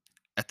 so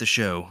at the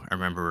show, I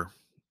remember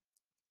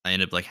I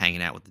ended up like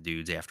hanging out with the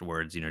dudes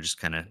afterwards, just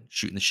kind of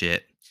shooting the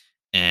shit.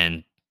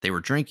 And they were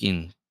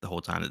drinking the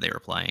whole time that they were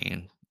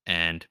playing.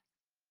 And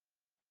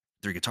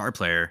their guitar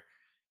player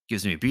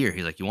gives me a beer.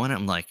 He's like, "You want it?"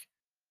 I'm like,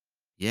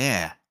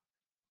 "Yeah."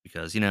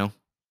 Because,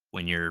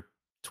 when you're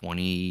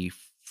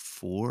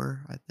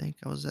 24, I think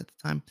I was at the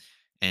time,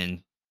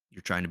 and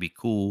you're trying to be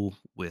cool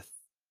with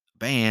a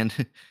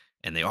band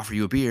and they offer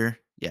you a beer,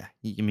 yeah,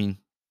 you mean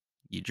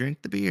you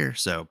drink the beer.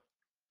 So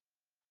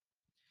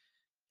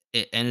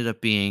it ended up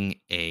being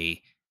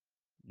a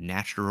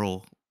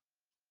natural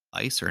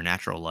ice or a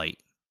natural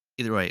light.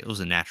 Either way, it was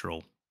a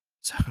natural.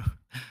 So,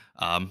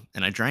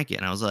 and I drank it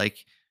and I was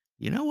like,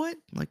 you know what?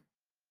 Like,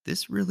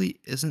 this really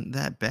isn't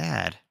that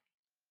bad.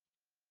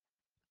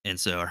 And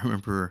so I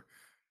remember,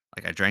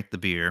 like, I drank the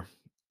beer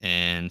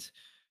and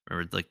I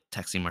remember, like,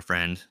 texting my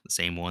friend, the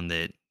same one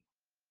that,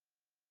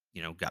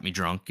 got me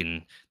drunk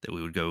and that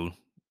we would go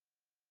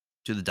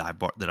to the dive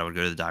bar, that I would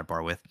go to the dive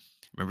bar with.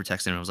 I remember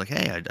texting him, I was like,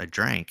 "Hey, I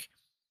drank.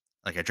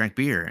 Like, I drank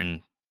beer."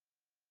 And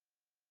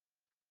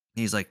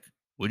he's like,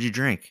 "What'd you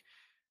drink?"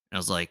 And I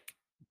was like,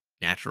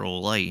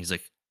 "Natural Light." He's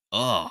like,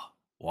 "Oh,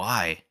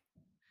 why?"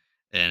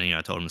 And,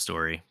 I told him the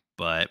story.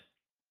 I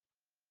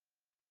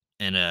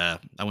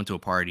went to a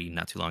party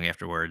not too long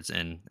afterwards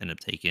and ended up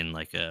taking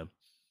like a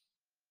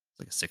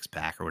six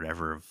pack or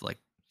whatever of like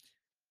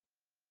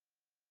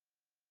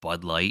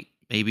Bud Light,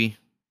 maybe.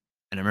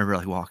 And I remember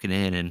like walking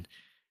in and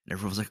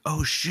everyone was like,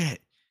 "Oh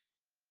shit,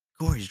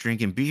 Corey's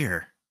drinking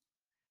beer."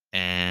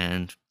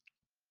 And,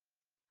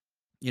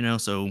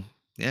 so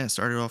yeah, it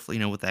started off,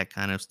 with that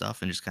kind of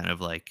stuff and just kind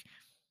of like,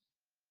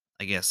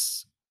 I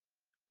guess,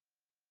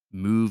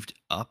 moved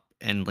up.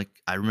 And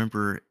like, I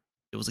remember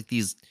it was like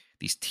these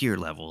tier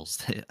levels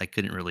that I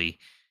couldn't really,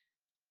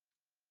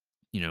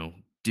 you know,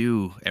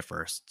 do at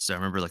first. So I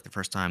remember like the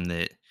first time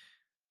that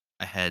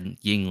I had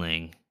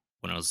Yingling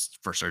when I was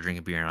first started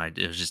drinking beer, and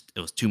it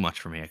was too much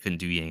for me. I couldn't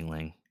do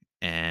Yingling.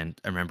 And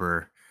I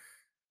remember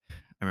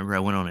I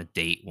went on a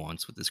date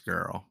once with this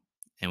girl,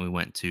 and we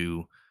went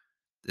to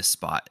this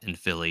spot in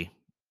Philly,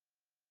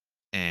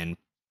 and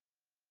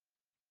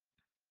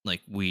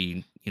like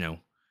we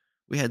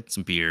had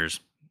some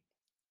beers,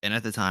 and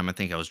at the time I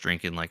think I was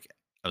drinking like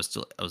I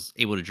was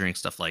able to drink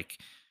stuff like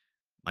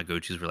my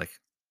go-tos were like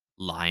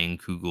Lion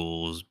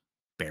Kugels,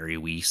 Berry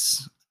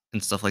Weiss,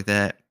 and stuff like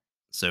that.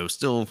 So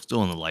still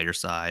on the lighter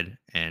side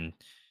and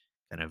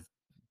kind of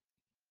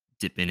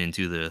dipping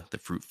into the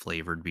fruit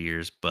flavored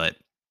beers. But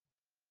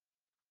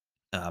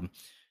um,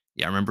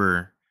 yeah, I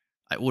remember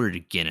I ordered a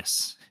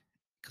Guinness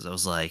because I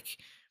was like,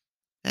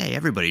 "Hey,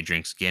 everybody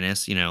drinks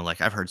Guinness, like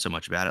I've heard so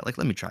much about it. Like,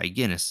 let me try a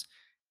Guinness."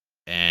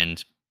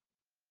 And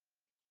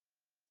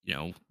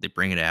they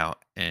bring it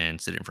out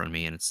and sit it in front of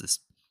me, and it's this,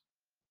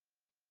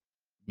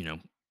 you know,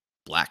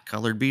 black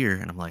colored beer,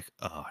 and I'm like,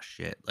 "Oh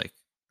shit! Like,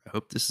 I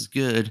hope this is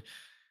good."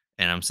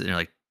 And I'm sitting there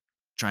like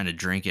trying to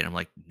drink it. And I'm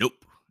like,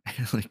 "Nope."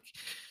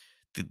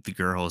 Like the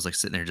girl is like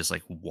sitting there just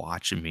like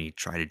watching me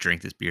try to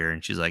drink this beer,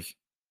 and she's like,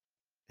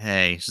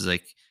 "Hey," she's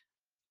like,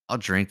 "I'll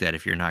drink that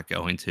if you're not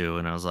going to."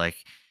 And I was like,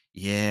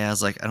 "Yeah," I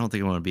was like, "I don't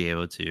think I'm gonna be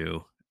able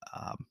to."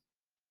 Um,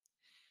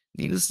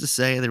 Needless to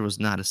say, there was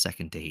not a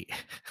second date,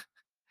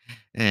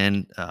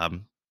 and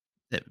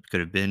it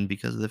could have been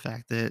because of the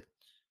fact that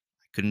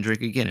I couldn't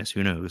drink a Guinness.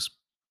 Who knows?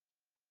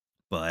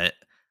 But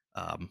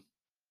um,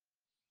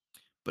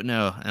 but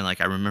no, and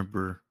like I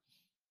remember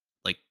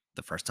like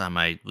the first time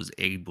I was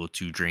able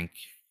to drink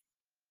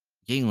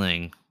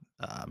Yingling,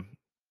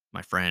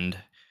 my friend,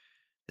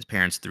 his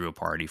parents threw a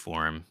party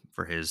for him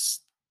for his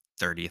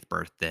 30th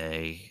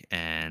birthday,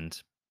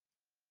 and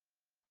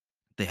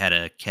they had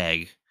a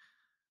keg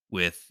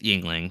with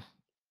Yingling.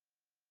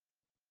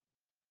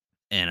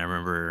 And I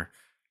remember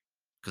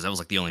because that was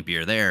like the only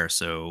beer there,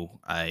 so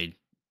I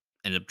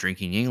ended up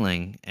drinking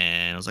Yingling,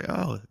 and I was like,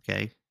 "Oh,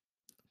 okay."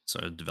 So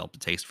I developed a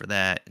taste for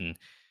that, and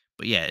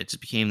but yeah, it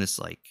just became this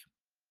like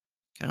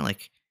kind of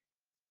like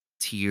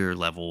tier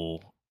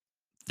level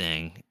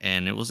thing,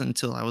 and it wasn't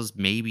until I was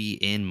maybe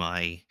in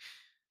my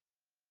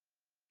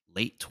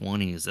late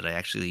 20s that I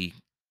actually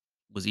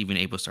was even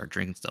able to start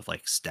drinking stuff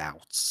like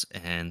stouts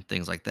and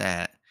things like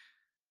that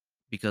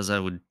because I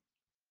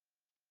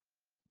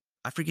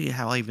forget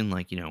how I even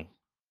like,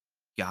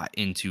 got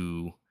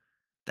into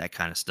that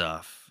kind of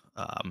stuff.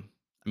 I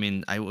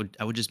mean, I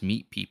would just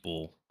meet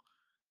people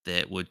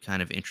that would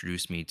kind of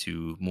introduce me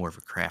to more of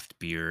a craft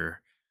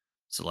beer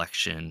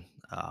selection.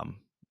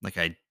 Like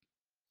I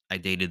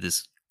dated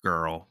this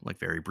girl like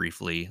very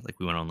briefly. Like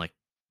we went on like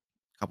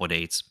a couple of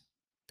dates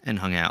and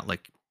hung out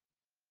like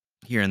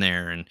here and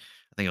there. And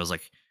I think it was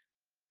like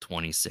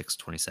 26,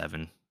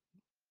 27.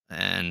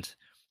 And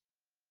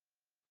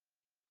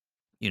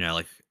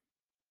like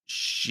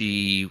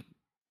she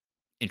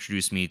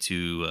introduced me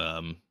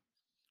to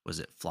was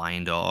it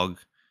Flying Dog,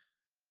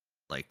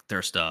 like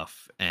their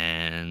stuff.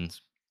 And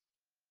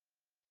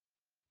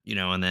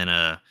and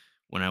then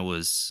when I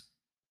was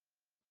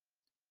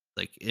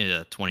like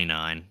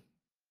 29,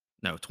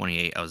 no,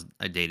 28,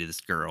 I dated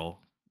this girl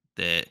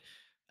that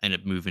I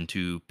ended up moving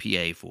to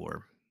PA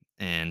for.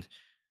 And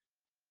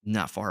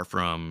not far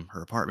from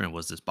her apartment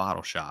was this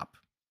bottle shop.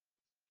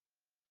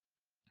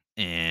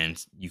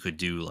 And you could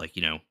do like,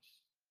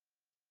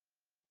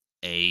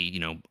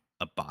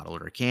 a bottle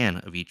or a can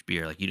of each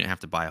beer. Like you didn't have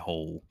to buy a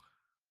whole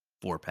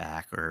 4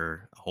 pack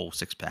or a whole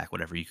 6 pack,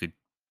 whatever. You could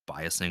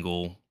buy a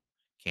single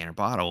can or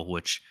bottle,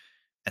 which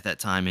at that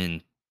time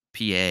in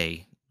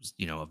PA was,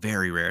 a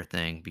very rare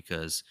thing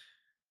because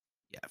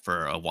yeah,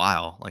 for a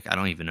while, like I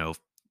don't even know if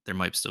there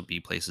might still be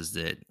places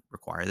that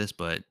require this,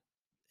 but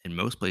in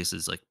most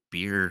places, like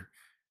beer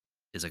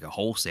is like a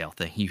wholesale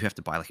thing. You have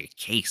to buy like a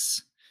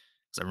case.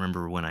 Because I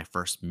remember when I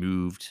first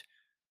moved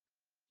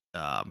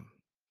um,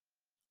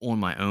 on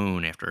my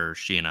own after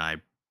she and I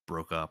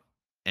broke up,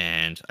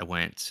 and I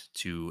went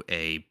to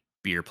a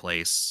beer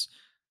place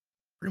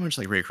pretty much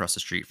like right across the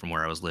street from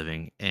where I was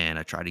living, and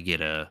I tried to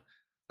get a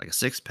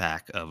 6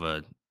 pack of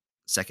a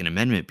Second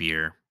Amendment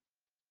beer,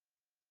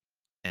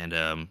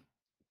 and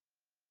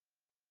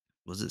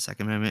was it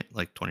Second Amendment,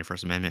 like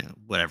 21st Amendment,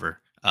 whatever.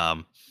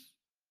 I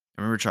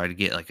remember trying to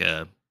get like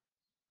a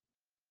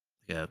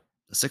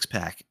 6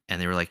 pack,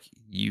 and they were like,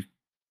 you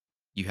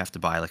have to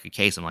buy like a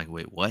case. I'm like,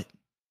 wait, what?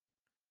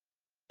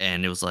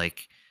 And it was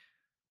like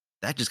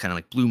that just kind of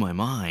like blew my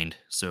mind.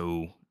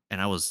 So, and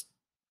I was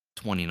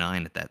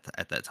 29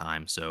 at that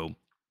time. So,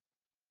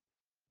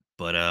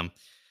 but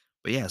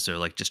but yeah, so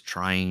like just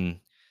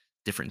trying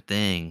different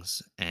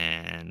things,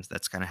 and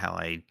that's kind of how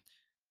I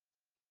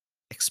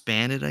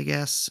expanded, I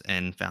guess,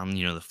 and found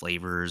the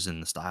flavors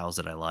and the styles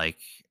that I like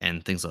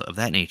and things of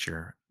that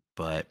nature.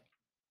 But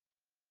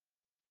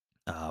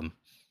um,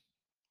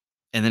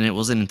 and then it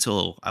wasn't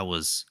until I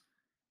was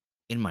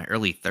in my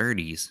early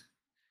 30s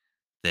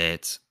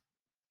that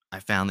I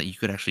found that you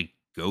could actually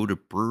go to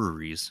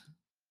breweries.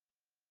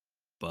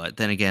 But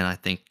then again, I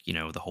think,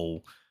 the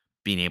whole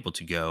being able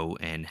to go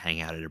and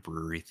hang out at a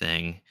brewery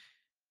thing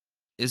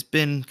has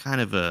been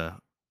kind of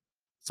a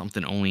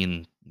something only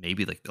in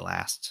maybe like the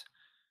last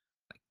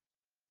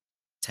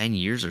 10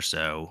 years or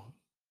so.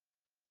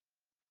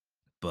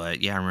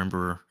 But yeah, I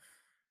remember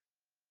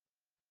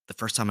the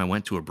first time I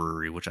went to a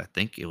brewery, which I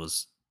think it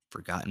was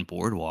Forgotten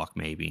Boardwalk,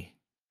 maybe.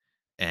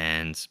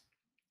 And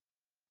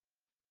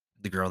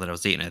the girl that I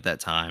was dating at that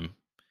time,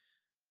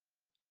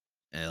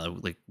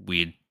 like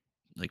we'd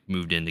like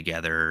moved in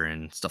together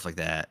and stuff like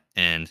that.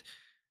 And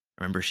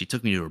I remember she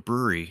took me to a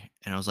brewery,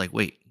 and I was like,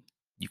 "Wait,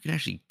 you can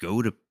actually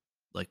go to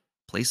like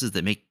places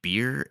that make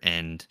beer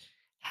and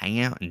hang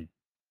out and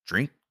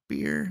drink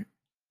beer?"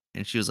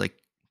 And she was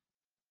like,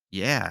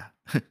 "Yeah,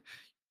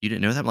 you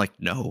didn't know that?" I'm like,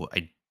 "No,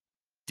 I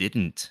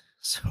didn't."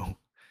 So,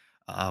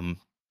 um,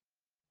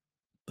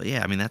 but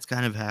yeah, I mean, that's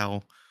kind of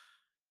how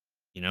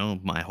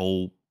my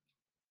whole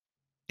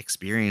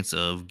experience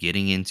of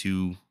getting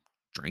into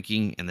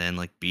drinking and then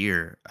like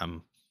beer.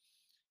 And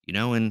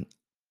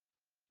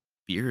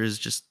beer is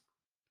just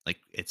like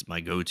it's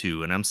my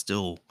go-to, and I'm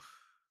still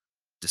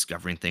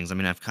discovering things. I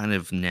mean, I've kind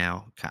of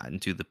now gotten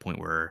to the point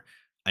where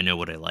I know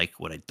what I like,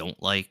 what I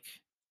don't like.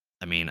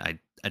 I mean, I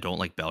don't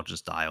like Belgian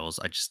styles.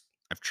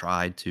 I've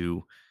tried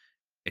to.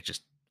 It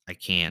just I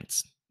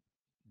can't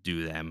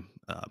do them.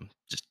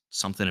 Just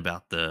something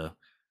about the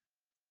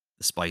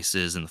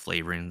spices and the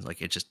flavorings,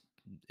 like it's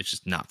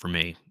just not for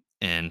me.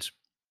 And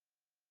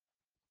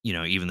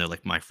even though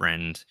like my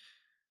friend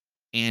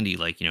Andy,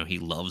 like he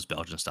loves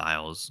Belgian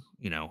styles,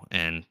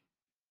 and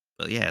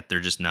but yeah, they're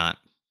just not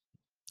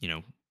you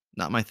know,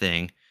 not my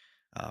thing.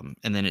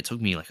 And then it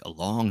took me like a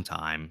long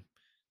time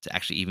to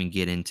actually even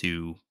get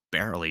into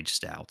barrel aged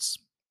stouts.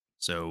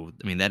 So,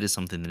 I mean, that is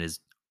something that has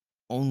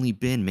only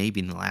been maybe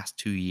in the last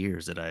 2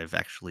 years that I've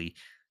actually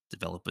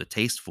developed a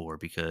taste for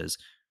because,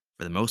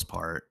 for the most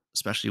part,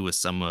 especially with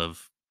some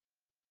of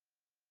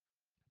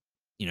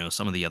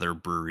the other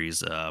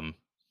breweries,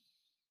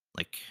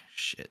 like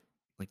shit,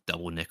 like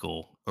Double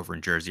Nickel over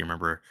in Jersey. I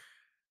remember I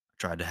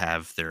tried to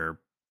have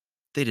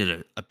they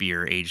did a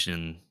beer aged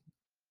in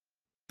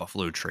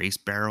Buffalo Trace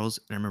barrels,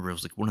 and I remember it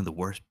was, like, one of the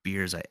worst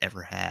beers I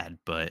ever had,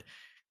 but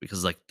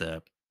because, like,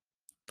 the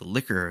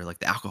liquor, like,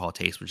 the alcohol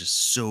taste was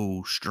just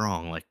so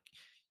strong, like,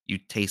 you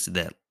tasted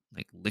that,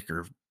 like,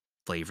 liquor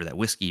flavor, that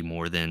whiskey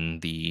more than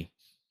the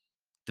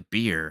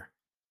beer.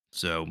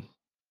 So,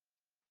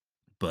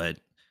 but,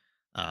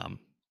 um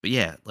but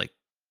yeah, like,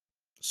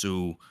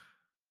 so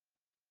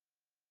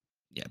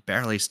yeah,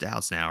 barrel aged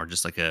stouts now are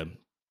just like a,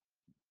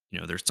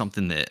 there's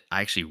something that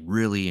I actually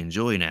really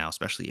enjoy now,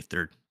 especially if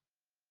they're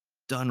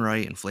done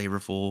right and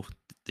flavorful.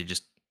 They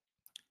just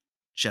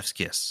chef's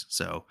kiss.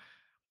 So,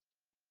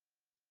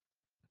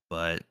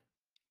 but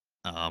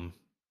um,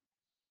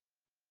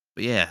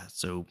 but yeah,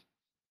 so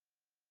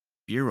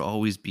beer will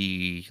always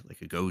be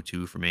like a go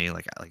to for me.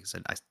 Like I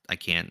said, I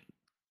can't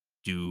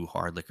do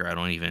hard liquor. I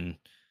don't even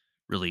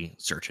really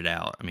search it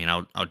out. I mean,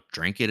 I'll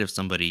drink it if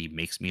somebody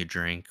makes me a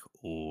drink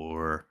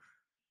or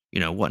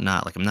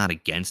whatnot. Like I'm not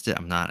against it.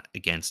 I'm not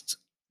against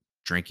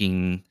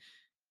drinking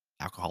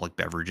alcoholic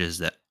beverages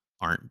that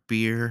aren't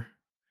beer,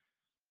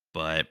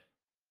 but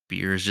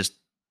beer is just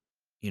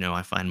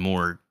I find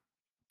more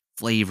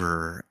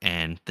flavor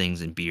and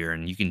things in beer,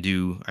 and you can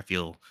do I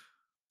feel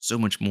so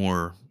much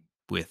more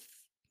with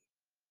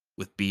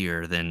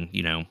beer than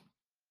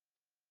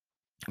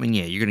I mean,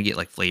 yeah, you're gonna get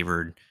like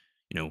flavored,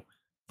 you know,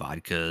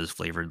 vodkas,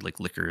 flavored like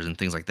liquors and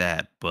things like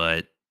that.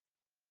 But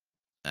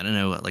I don't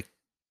know, like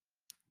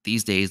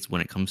these days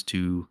when it comes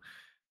to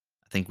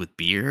I think with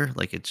beer,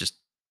 like it's just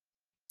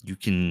you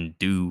can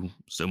do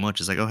so much.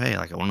 It's like, oh hey,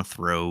 like I want to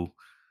throw,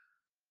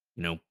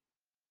 you know,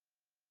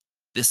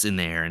 this in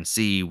there and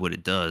see what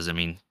it does. I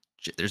mean,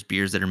 there's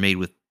beers that are made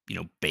with,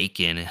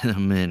 bacon in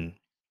them and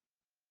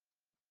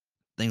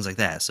things like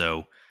that.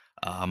 So,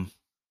 um,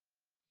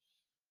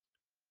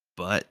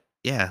 but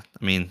yeah,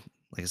 I mean,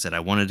 like I said,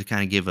 I wanted to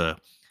kind of give a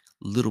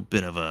little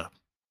bit of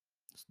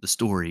the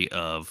story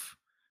of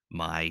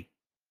my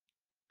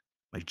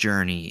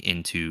journey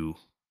into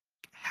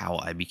how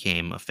I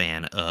became a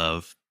fan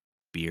of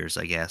beers,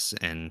 I guess,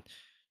 and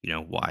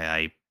why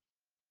I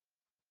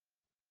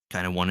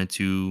kind of wanted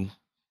to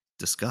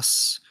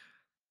discuss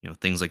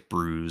things like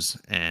brews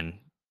and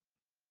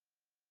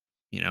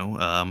you know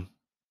um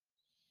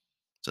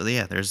so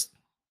yeah, there's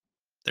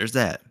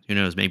that. Who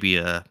knows,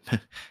 maybe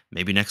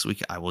maybe next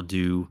week I will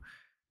do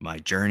my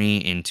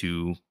journey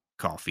into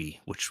coffee,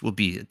 which will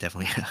be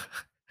definitely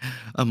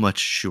a much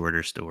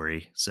shorter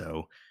story.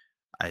 So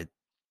I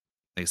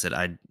like I said,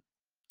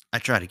 I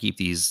try to keep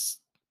these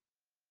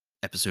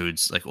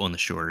episodes like on the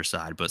shorter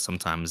side, but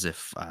sometimes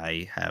if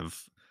I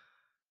have,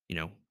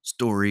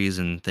 stories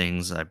and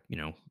things, I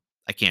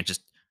can't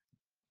just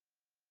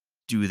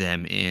do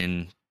them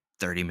in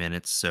 30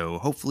 minutes. So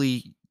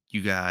hopefully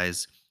you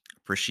guys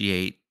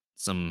appreciate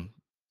some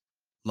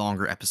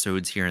longer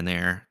episodes here and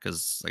there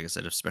cuz like I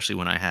said, especially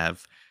when I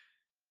have,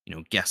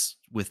 guests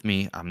with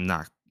me, I'm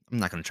not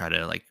going to try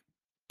to like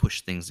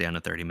push things down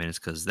to 30 minutes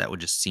cuz that would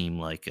just seem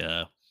like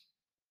that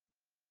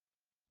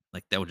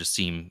would just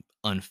seem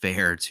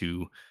unfair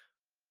to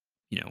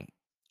you know,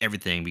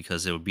 everything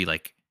because it would be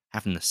like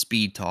having to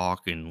speed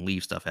talk and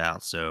leave stuff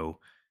out. So,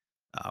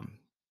 um,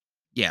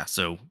 yeah.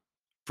 So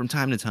from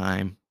time to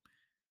time,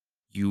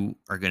 you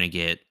are going to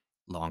get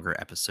longer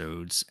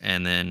episodes.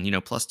 And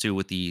then, plus two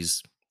with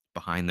these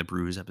Behind the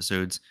Brews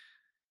episodes,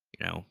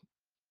 you know,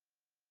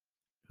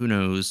 who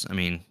knows? I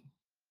mean,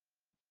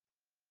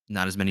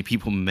 not as many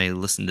people may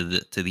listen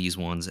to these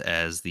ones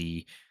as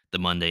the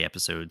Monday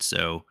episodes.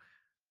 So,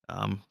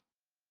 um,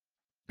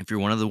 if you're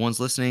one of the ones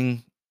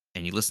listening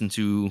and you listen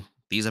to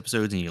these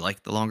episodes and you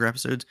like the longer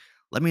episodes,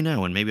 let me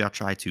know and maybe I'll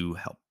try to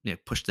help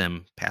push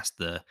them past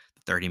the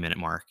 30-minute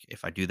mark.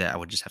 If I do that, I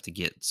would just have to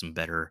get some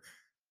better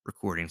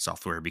recording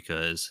software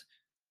because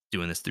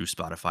doing this through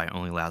Spotify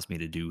only allows me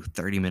to do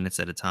 30 minutes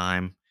at a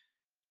time.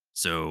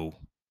 So,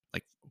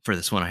 like for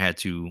this one, I had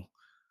to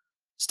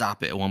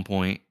stop it at one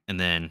point and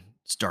then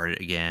start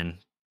it again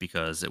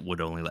because it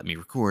would only let me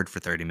record for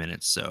 30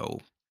 minutes.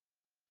 So,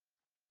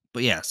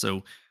 but yeah,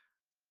 so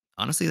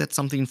honestly, that's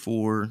something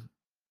for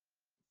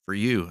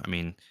you. I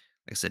mean,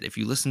 like I said, if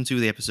you listen to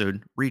the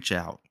episode, reach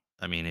out.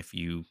 I mean, if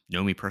you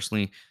know me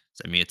personally,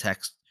 send me a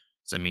text,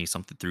 send me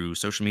something through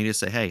social media,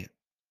 say, hey,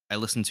 I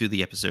listened to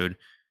the episode.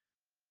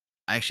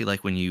 I actually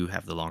like when you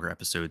have the longer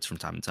episodes from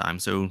time to time.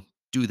 So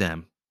do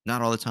them.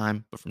 Not all the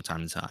time, but from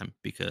time to time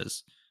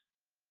because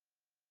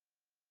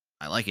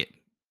I like it.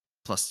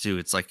 Plus, too,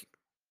 it's like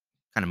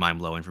kind of mind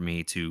blowing for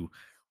me to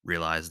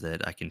realize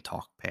that I can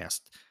talk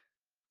past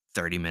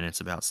 30 minutes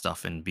about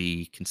stuff and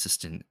be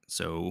consistent.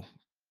 So,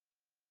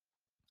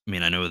 I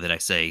mean, I know that I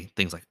say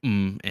things like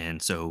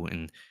and so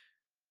and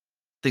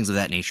things of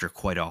that nature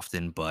quite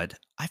often, but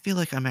I feel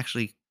like I'm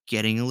actually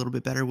getting a little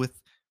bit better with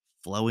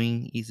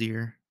flowing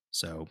easier.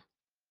 So,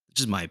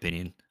 just my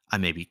opinion. I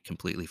may be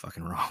completely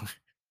fucking wrong,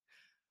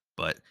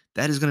 but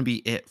that is going to be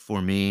it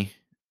for me.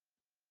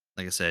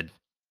 Like I said,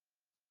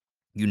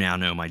 you now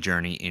know my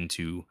journey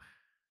into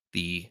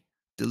the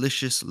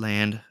delicious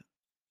land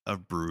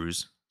of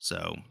brews.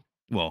 So,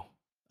 well,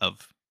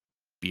 of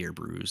beer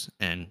brews.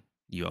 And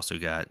you also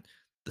got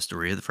the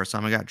story of the first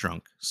time I got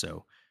drunk.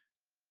 So,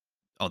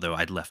 although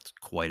I'd left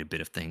quite a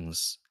bit of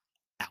things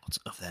out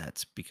of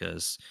that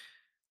because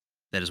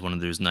that is one of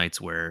those nights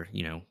where,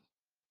 the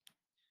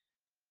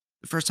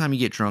first time you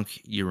get drunk,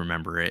 you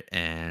remember it.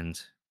 And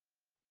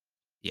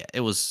yeah,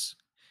 it was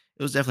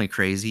definitely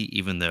crazy,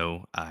 even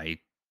though I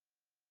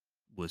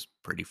was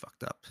pretty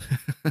fucked up.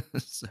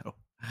 So,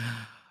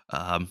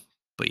 um,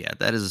 But yeah,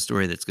 that is a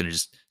story that's going to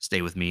just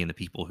stay with me and the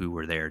people who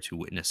were there to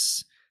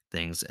witness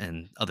things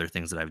and other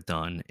things that I've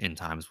done in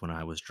times when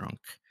I was drunk.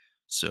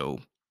 So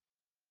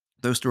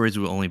those stories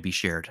will only be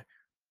shared,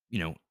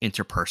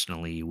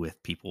 interpersonally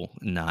with people,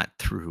 not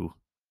through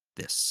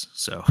this.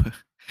 So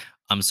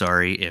I'm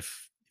sorry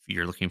if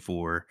you're looking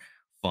for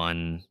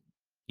fun,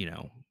 you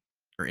know,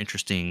 or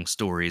interesting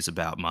stories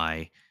about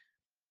my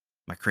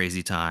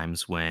crazy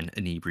times when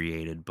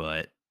inebriated,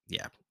 but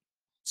yeah,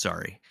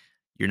 sorry.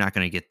 You're not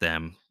going to get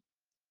them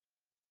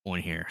on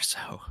here.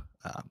 So,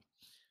 um,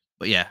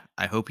 but yeah,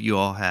 I hope you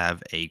all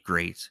have a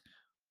great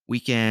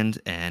weekend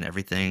and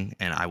everything,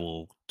 and I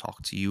will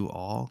talk to you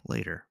all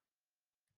later.